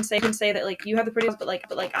like you can say that like you have the prettiest, but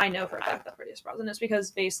like I know for a fact the prettiest bras, and it's because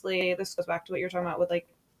basically this goes back to what you're talking about with like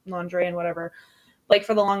lingerie and whatever. Like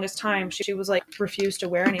for the longest time, she was like refused to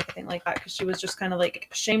wear anything like that because she was just kind of like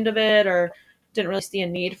ashamed of it or didn't really see a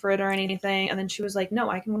need for it or anything. And then she was like, no,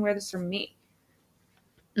 I can wear this for me.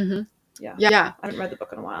 Mm-hmm. Yeah. I haven't read the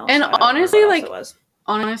book in a while. And so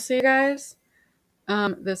honestly, guys,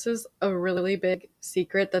 this is a really big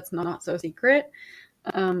secret that's not so secret.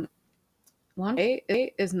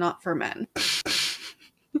 Lingerie is not for men.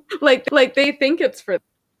 like they think it's for,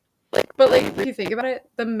 but like if you think about it,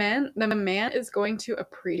 the man is going to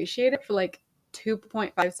appreciate it for like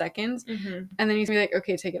 2.5 seconds, and then he's gonna be like,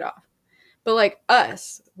 okay, take it off. But like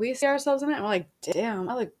us, we see ourselves in it and we're like, damn,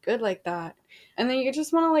 I look good like that. And then you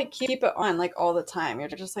just want to like keep it on like all the time. You're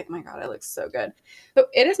just like, my God, I look so good. So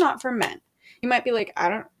it is not for men. You might be like, I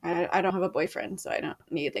don't have a boyfriend, so I don't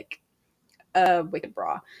need like a wicked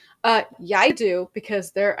bra. Yeah, I do, because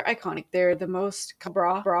they're iconic. They're the most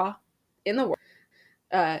bra in the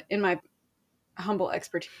world. In my humble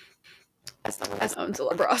expertise as owns a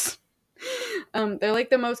lot of bras. They're like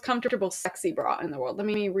the most comfortable, sexy bra in the world. Let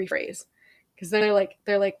me rephrase. Because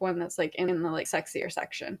they're like one that's like in the like sexier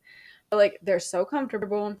section, but like they're so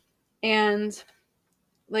comfortable, and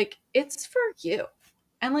like it's for you,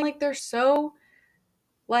 and like they're so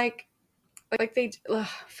like they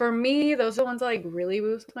for me, those are the ones that like really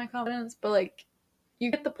boost my confidence. But like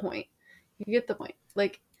you get the point.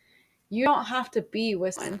 Like you don't have to be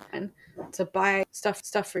with someone to buy stuff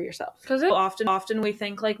for yourself. Because often we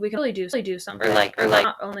think like we can really do something, or like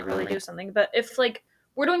not only really do something, but if like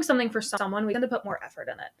we're doing something for someone, we tend to put more effort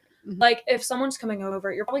in it. Mm-hmm. Like if someone's coming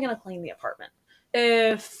over, you're probably gonna clean the apartment.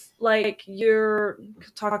 If like you're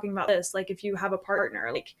talking about this, like if you have a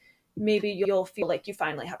partner, like maybe you'll feel like you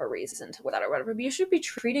finally have a reason to that or whatever. But you should be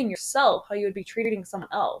treating yourself how you would be treating someone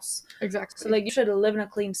else. Exactly. So like you should live in a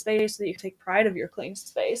clean space so that you can take pride of your clean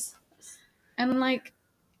space. And like,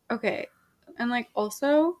 okay, and like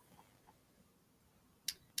also,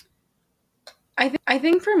 I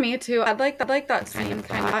think for me too, I'd like that same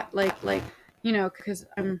kind of like you know, because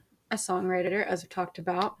I'm a songwriter, as I've talked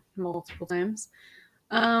about multiple times.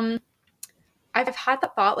 I've had the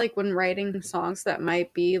thought like when writing songs that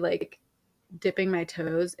might be like dipping my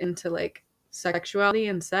toes into like sexuality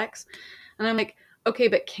and sex, and I'm like, okay,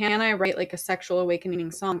 but can I write like a sexual awakening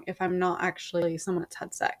song if I'm not actually someone that's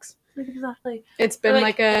had sex? Exactly. It's been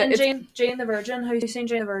like a Jane the Virgin. Have you seen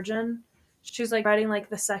Jane the Virgin? She's like writing like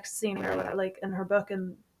the sex scene or whatever, like in her book,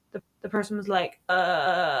 and the person was like,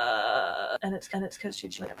 and it's because she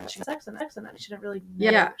had sex and she didn't really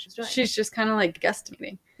know what she's doing. She's just kind of like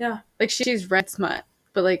guesstimating. Yeah, like she's read smut,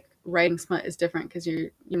 but like writing smut is different because you're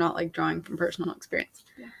not like drawing from personal experience.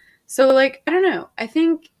 Yeah. So like I don't know. I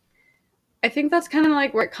think that's kind of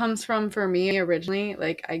like where it comes from for me originally.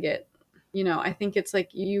 Like I get. You know, I think it's like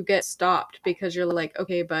you get stopped because you're like,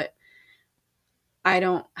 okay, but I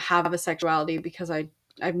don't have a sexuality because I've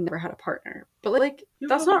never had a partner. But like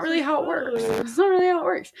that's not really how it works. It's not really how it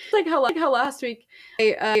works. It's like how last week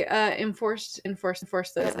I enforced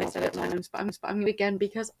this. I said it times, but I'm gonna again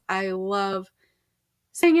because I love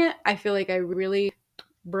saying it. I feel like I really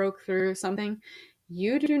broke through something.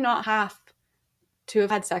 You do not have to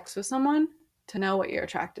have had sex with someone to know what you're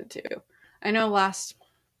attracted to. I know last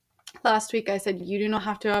last week I said you do not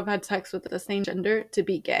have to have had sex with the same gender to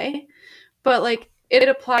be gay, but like it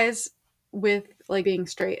applies with like being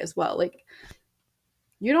straight as well. Like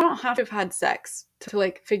you don't have to have had sex to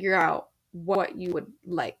like figure out what you would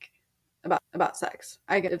like about sex.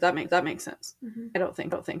 I get if that makes sense. Mm-hmm. I don't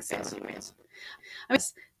think so. Anyways, I mean,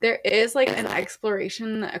 there is like an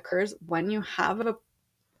exploration that occurs when you have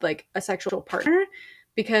a sexual partner,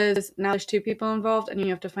 because now there's two people involved and you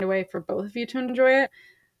have to find a way for both of you to enjoy it.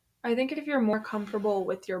 I think if you're more comfortable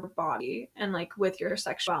with your body and like with your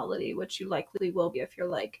sexuality, which you likely will be if you're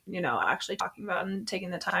like, you know, actually talking about and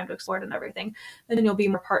taking the time to explore it and everything, then you'll be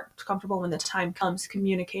more comfortable when the time comes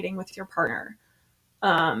communicating with your partner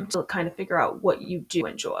to kind of figure out what you do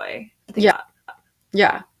enjoy. I think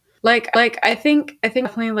Yeah. Like I think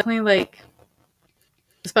definitely like,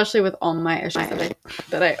 especially with all my issues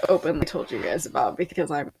that I openly told you guys about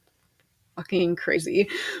because I'm fucking crazy.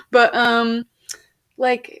 But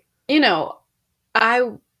like, you know,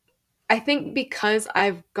 I think because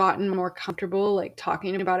I've gotten more comfortable like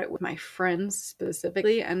talking about it with my friends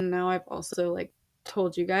specifically, and now I've also like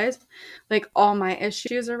told you guys like all my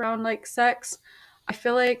issues around like sex, I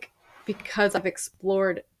feel like because I've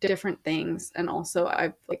explored different things and also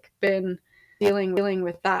I've like been dealing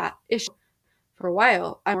with that issue for a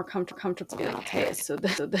while, I'm more comfortable being like, hey, so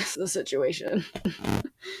this is the situation.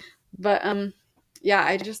 But yeah,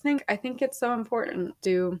 I think it's so important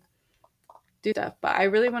to do stuff. But I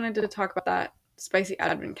really wanted to talk about that spicy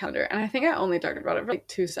advent calendar, and I think I only talked about it for like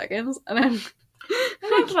 2 seconds, and I'm I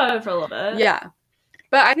talked about it for a little bit. Yeah,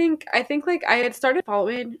 but I think like I had started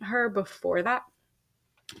following her before that,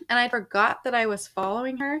 and I forgot that I was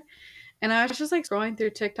following her, and I was just like scrolling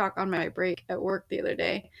through TikTok on my break at work the other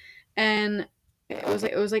day, and it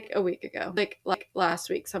was like a week ago, like last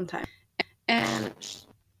week sometime, and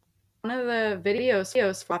one of the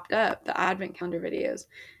videos flopped up, the advent calendar videos,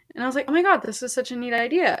 and I was like, oh my god, this is such a neat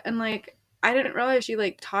idea. And like I didn't realize she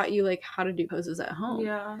like taught you like how to do poses at home.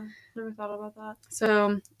 Yeah, never thought about that.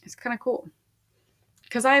 So it's kind of cool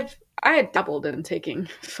because I had dabbled in taking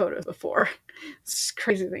photos before. It's a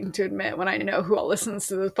crazy thing to admit when I know who all listens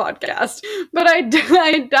to this podcast, but I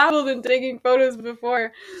dabbled in taking photos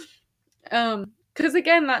before. Because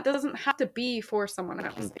again, that doesn't have to be for someone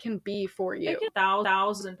else. It can be for you. It can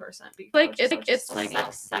 1,000% be like it's like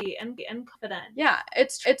sexy and confident. Yeah,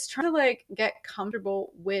 it's trying to like get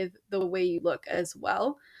comfortable with the way you look as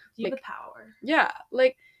well. You have like, the power. Yeah,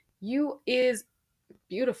 like you is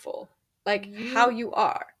beautiful. Like how you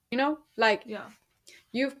are, you know? Like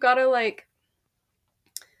you've got to like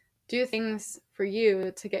do things for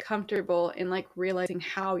you to get comfortable in like realizing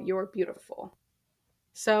how you're beautiful.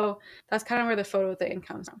 So that's kind of where the photo thing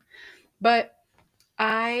comes from. But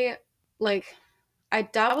I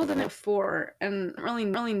dabbled in it before and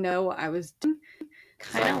didn't really know what I was doing.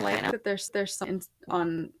 Kind of like that there's something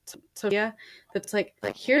on social media that's like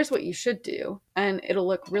here's what you should do and it'll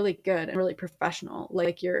look really good and really professional,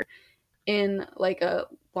 like you're in like a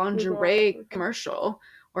lingerie commercial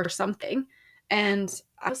or something. And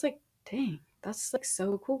I was like, dang, that's like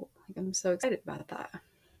so cool. Like I'm so excited about that.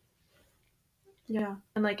 Yeah,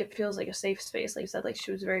 and like it feels like a safe space. Like you said, like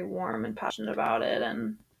she was very warm and passionate about it,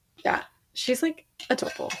 and yeah, she's like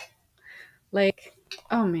adorable. Like,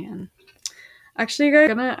 oh man. Actually, you guys,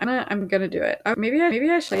 I'm gonna do it. Maybe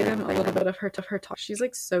I should play them a little bit of her talk. She's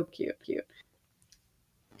like so cute.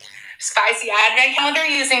 Spicy Advent Calendar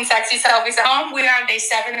using sexy selfies at home. We are on day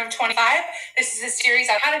 7 of 25. This is a series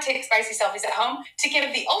on how to take spicy selfies at home to give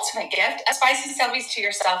the ultimate gift of spicy selfies to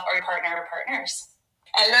yourself or your partner or partners.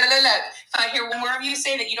 And look. If I hear one more of you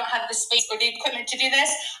say that you don't have the space or the equipment to do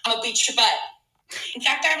this, I'm gonna beat your butt. In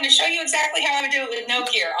fact, I'm going to show you exactly how I would do it with no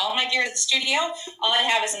gear. All my gear is at the studio. All I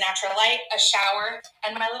have is a natural light, a shower,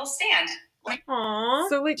 and my little stand. Aww.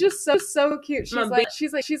 So like just so cute.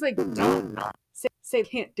 She's like don't say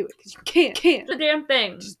can't do it because you can't. The damn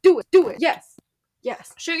thing. Just do it. Yes.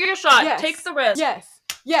 Shoot your shot. Yes. Take the risk.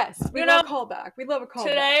 Yes. We love a callback.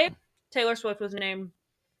 Today, Taylor Swift was named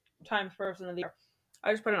Times Person of the Year.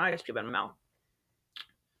 I just put an ice cube in my mouth.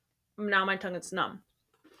 Now my tongue is numb.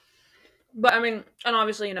 But I mean, and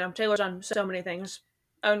obviously, you know, Taylor's done so many things,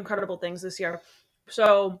 incredible things this year.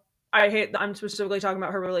 So I hate that I'm specifically talking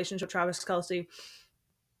about her relationship with Travis Kelce.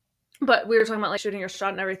 But we were talking about like shooting your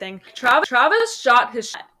shot and everything. Travis shot his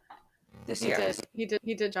shot this year. He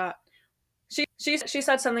did shot. She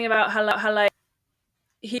said something about how like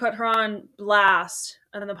he put her on blast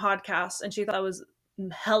on the podcast, and she thought it was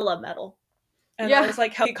hella metal. And I was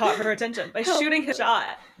like, how he caught her attention by shooting his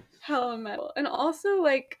shot. Hella metal, and also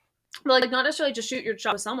like. But like not necessarily just shoot your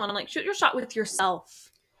shot with someone. I'm like, shoot your shot with yourself.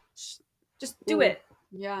 Just do it.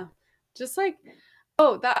 Yeah. Just like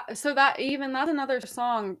that's another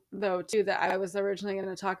song though too that I was originally going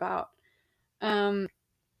to talk about. No,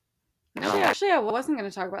 actually I wasn't going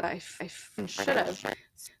to talk about that. I should have.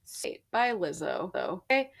 By Lizzo though.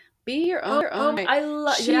 Okay, be your own. I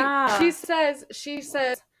love. Yeah. She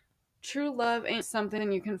says. True love ain't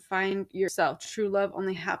something you can find yourself. True love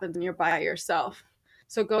only happens when you're by yourself.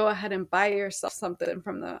 So go ahead and buy yourself something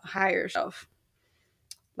from the higher shelf.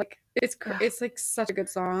 Like it's like such a good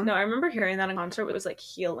song. No, I remember hearing that in concert. It was like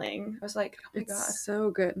healing. I was like, oh my god, it's so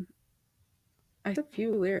good. I have a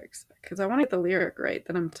few lyrics because I want to get the lyric right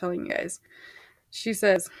that I'm telling you guys. She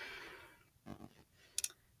says,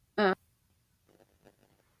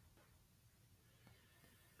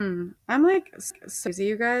 I'm like so easy,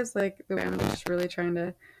 you guys. Like the way I'm just really trying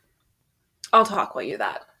to. I'll talk while you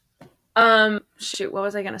that. Shoot, what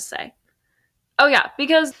was I gonna say? Oh yeah,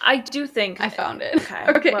 because I do think I found it.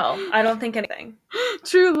 Okay. Well, I don't think anything.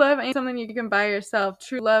 True love ain't something you can buy yourself.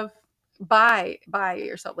 True love buy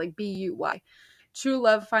yourself, like B-U-Y. True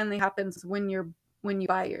love finally happens when you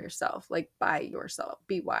buy yourself, like buy yourself,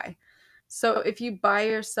 B-Y. So if you buy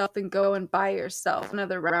yourself, then go and buy yourself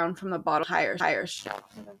another round from the bottom higher shelf.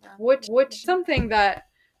 Which something that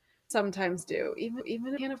sometimes do, even if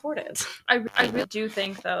you can't afford it. I really do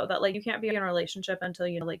think though that like you can't be in a relationship until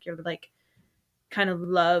you know like you're like kind of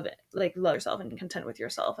love yourself and content with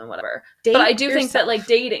yourself and whatever. But I do think that like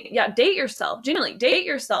dating, date yourself. Genuinely, date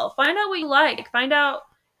yourself. Find out what you like. Find out,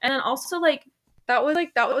 and then also like that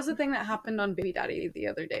was the thing that happened on Baby Daddy the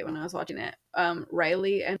other day when I was watching it.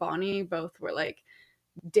 Riley and Bonnie both were like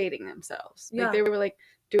dating themselves. Like they were like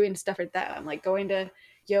doing stuff for them, like going to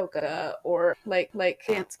yoga or like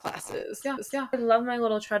dance classes. Yeah. I love my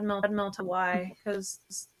little treadmill to why because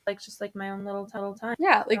it's like just like my own little time.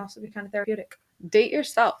 Yeah, like it can also be kind of therapeutic. Date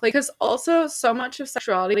yourself, like because also so much of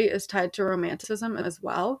sexuality is tied to romanticism as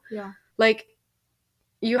well. Yeah, like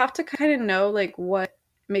you have to kind of know like what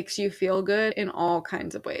makes you feel good in all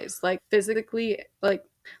kinds of ways, like physically, like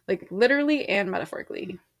literally and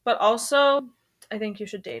metaphorically. But also I think you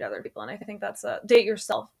should date other people, and I think that's date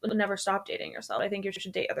yourself. Never stop dating yourself. I think you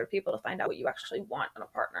should date other people to find out what you actually want in a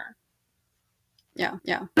partner. Yeah.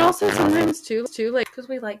 And also sometimes too, like because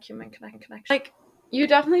we like human connection. Like you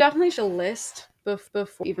definitely should list before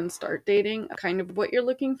you even start dating kind of what you're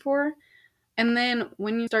looking for, and then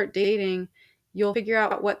when you start dating, you'll figure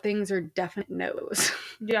out what things are definite no's.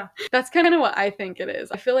 Yeah, that's kind of what I think it is.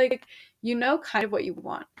 I feel like you know kind of what you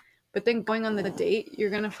want, but then going on the date, you're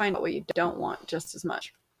gonna find out what you don't want just as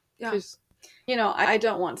much. Yeah, because I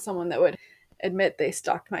don't want someone that would admit they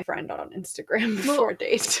stalked my friend on Instagram before a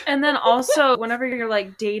date. And then also, whenever you're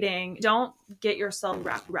like dating, don't get yourself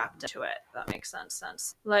wrapped into it. That makes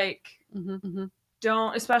sense. Like,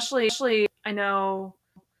 don't, especially. I know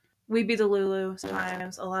we be the Lulu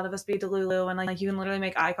sometimes. A lot of us be the Lulu, and like you can literally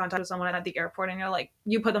make eye contact with someone at the airport, and you're like,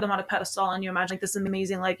 you put them on a pedestal, and you imagine like this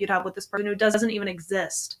amazing life you'd have with this person who doesn't even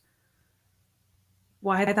exist.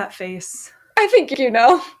 Why that face? I think you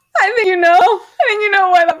know. I think you know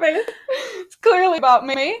why that face. It's clearly about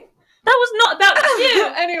me. That was not about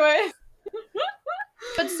you. Anyway.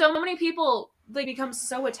 But so many people they become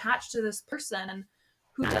so attached to this person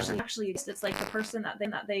who doesn't actually exist. It's like the person that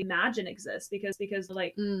they imagine exists because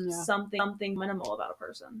like something minimal about a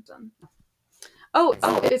person. Oh,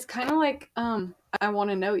 it's kind of like I Want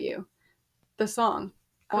to Know You, the song.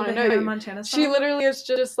 I Want to Know You. Montana song? She literally is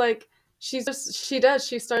just like she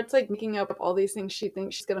starts like making up all these things she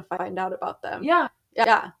thinks she's gonna find out about them. Yeah,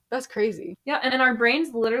 that's crazy. Yeah, and our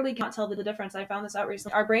brains literally cannot tell the difference. I found this out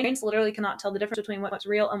recently. Our brains literally cannot tell the difference between what's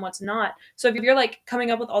real and what's not. So if you're like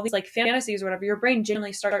coming up with all these like fantasies or whatever, your brain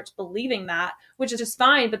genuinely starts believing that, which is just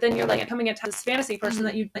fine. But then you're like coming into this fantasy person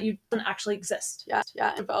that you don't actually exist. Yeah.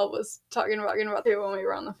 And Belle was talking about too when we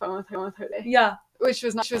were on the phone with her today. Yeah. Which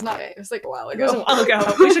was not it. It was like a while ago. It was a while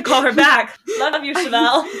ago. We should call her back. Love you,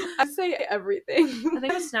 Chevelle. I say everything. I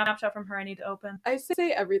think I have a Snapchat from her I need to open. I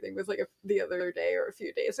say everything was like the other day or a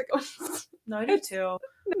few days ago. No, I do too.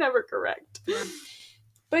 Never correct.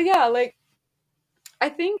 But yeah, like I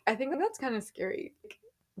think that's kind of scary. Like,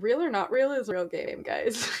 real or not real is a real game,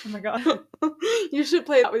 guys. Oh my god. You should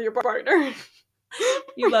play that with your partner.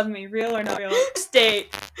 You love me, real or not real?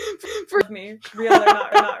 State for me, real or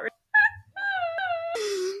not real.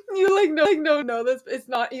 You no, this it's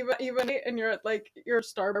not even and you're at like your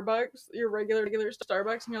Starbucks, your regular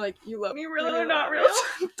Starbucks, and you're like, you love me, real or not real?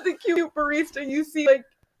 The cute barista you see like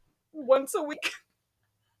once a week.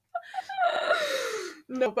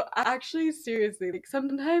 No, but actually, seriously, like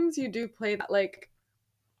sometimes you do play that. Like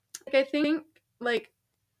I think like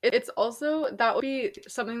it's also that would be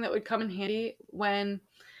something that would come in handy when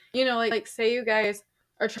like say you guys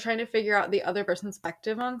or trying to figure out the other person's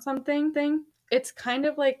perspective on something, it's kind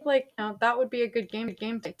of like that would be a good game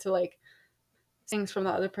to like things from the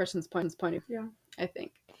other person's point of view. Yeah. I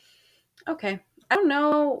think. Okay. I don't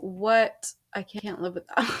know what I can't live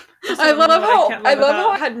without. I love how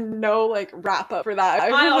I had no like wrap up for that.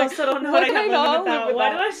 I also don't know what I can't live without. Why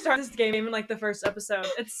did I I start this game in like the first episode?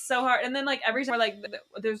 It's so hard. And then like every time like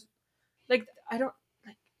there's like I don't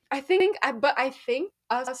like I think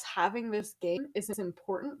us having this game is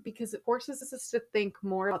important because it forces us to think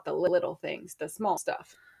more about the little things, the small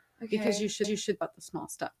stuff. okay. Because you should about the small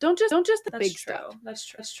stuff. Don't just the That's big true. stuff. That's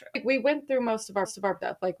true. Like, we went through most of our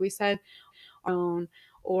stuff, like we said, our own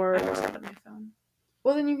or I was on my phone.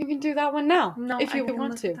 well, then you can do that one now No, if you I can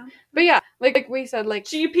want live to. without- But yeah, like we said, like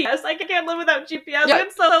GPS. I can't live without GPS. Yeah.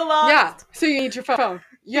 I'm so lost. yeah. So you need your phone.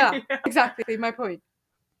 Yeah, Yeah. exactly my point.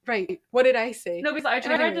 Right. What did I say? No, because I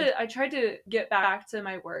Anyways. tried to get back to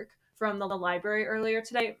my work from the library earlier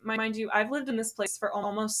today. Mind you, I've lived in this place for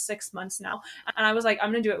almost 6 months now, and I was like,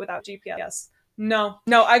 I'm gonna do it without GPS. No,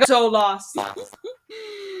 I got so lost.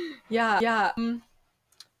 Yeah.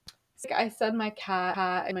 Like I said my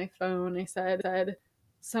cat and my phone. I said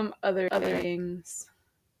some other things.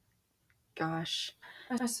 Gosh.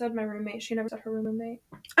 I said my roommate. She never said her roommate.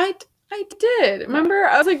 I did. Remember?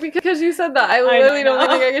 I was like, because you said that. I know, literally I don't know.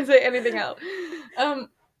 think I can say anything else.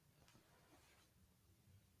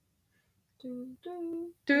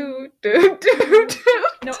 Do.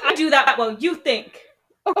 No, I do that while you think.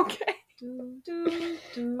 Okay.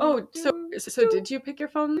 Oh, so did you pick your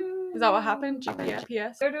phone? Is that what happened?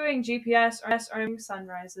 GPS? They're doing GPS or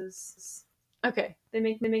sunrises. Okay. They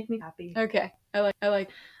make me happy. Okay. I like.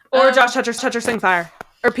 Or Josh Toucher Sing Fire.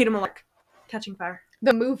 Or Peter Mullock Catching Fire.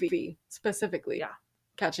 The movie specifically. Yeah.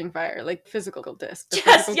 Catching Fire, like physical disc. the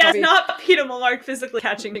Yes, physical yes, copy. not Peter Mullock physically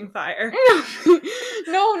catching fire.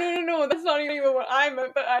 No. That's not even what I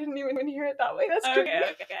meant, but I didn't even hear it that way. That's Okay,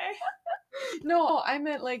 good. okay. No, I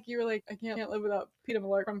meant like you were like, I can't live without Peter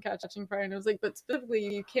Millar from Catching Fire, and I was like, but specifically,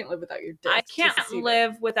 you can't live without your disc. I can't just to see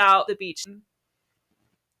live without the beach.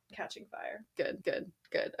 Catching Fire. that. Good.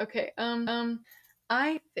 Okay.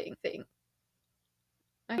 I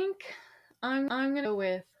think I'm gonna go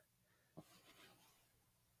with.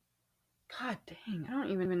 God dang, I don't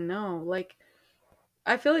even know. Like,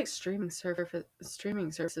 I feel like streaming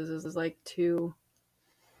services is like too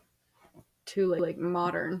like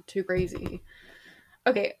modern, too crazy.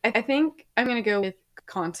 Okay, I think I'm gonna go with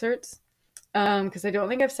concerts, because I don't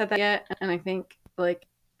think I've said that yet, and I think like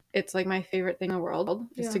it's like my favorite thing in the world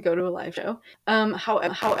is to go to a live show.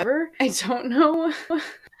 However, I don't know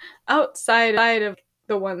outside of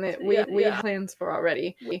the one that we have plans for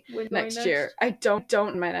already next year. I don't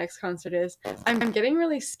know my next concert is. I'm getting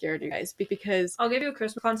really scared, you guys, because I'll give you a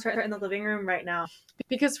Christmas concert in the living room right now.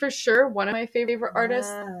 because for sure one of my favorite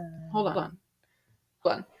artists. Hold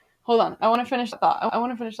on. I want to finish the thought.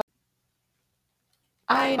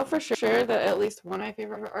 I know for sure that at least one of my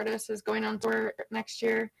favorite artists is going on tour next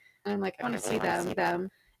year, and I'm like, I want to see them.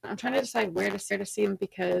 I'm trying to decide where to see them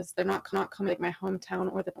because they're not coming like my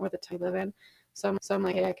hometown or the town I live in. So I'm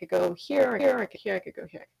like, hey, I could go here, I could go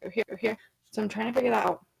here. So I'm trying to figure that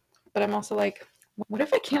out. But I'm also like, what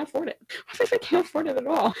if I can't afford it? What if I can't afford it at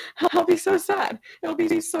all? I'll be so sad. It'll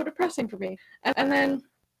be so depressing for me. And then,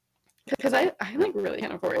 because I like really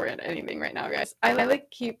can't afford anything right now, guys. I like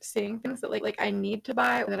keep seeing things that like I need to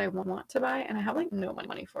buy or that I want to buy, and I have like no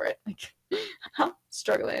money for it. Like, I'm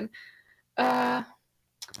struggling.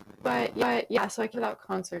 But yeah, so I keep out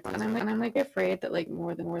concerts, and I'm like afraid that like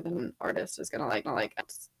more than an artist is gonna like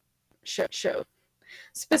show.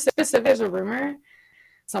 Specific, there's a rumor,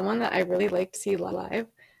 someone that I really like to see live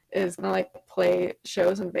is gonna like play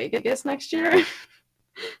shows in Vegas next year,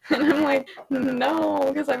 and I'm like, no,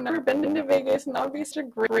 because I've never been to Vegas, and that would be such a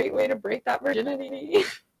great way to break that virginity.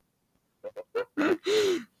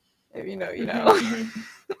 If you know.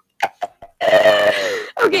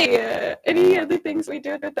 Okay, any other things we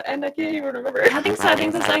do at the end? I can't even remember. I think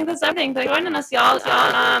that's everything. But joining us, y'all.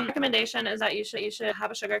 Recommendation is that you should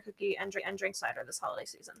have a sugar cookie and drink cider this holiday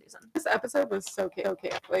season. This episode was so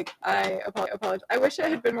chaotic. Like, I apologize. I wish I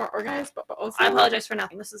had been more organized, but also I apologize for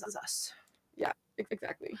nothing. This is us. Yeah,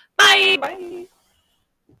 exactly. Bye. Bye.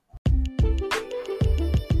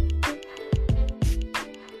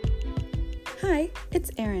 Hi,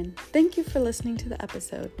 it's Erin. Thank you for listening to the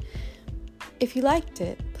episode. If you liked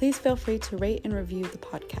it, please feel free to rate and review the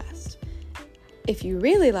podcast. If you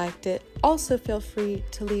really liked it, also feel free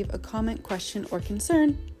to leave a comment, question, or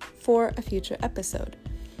concern for a future episode.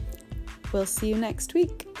 We'll see you next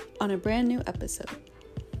week on a brand new episode.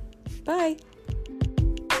 Bye!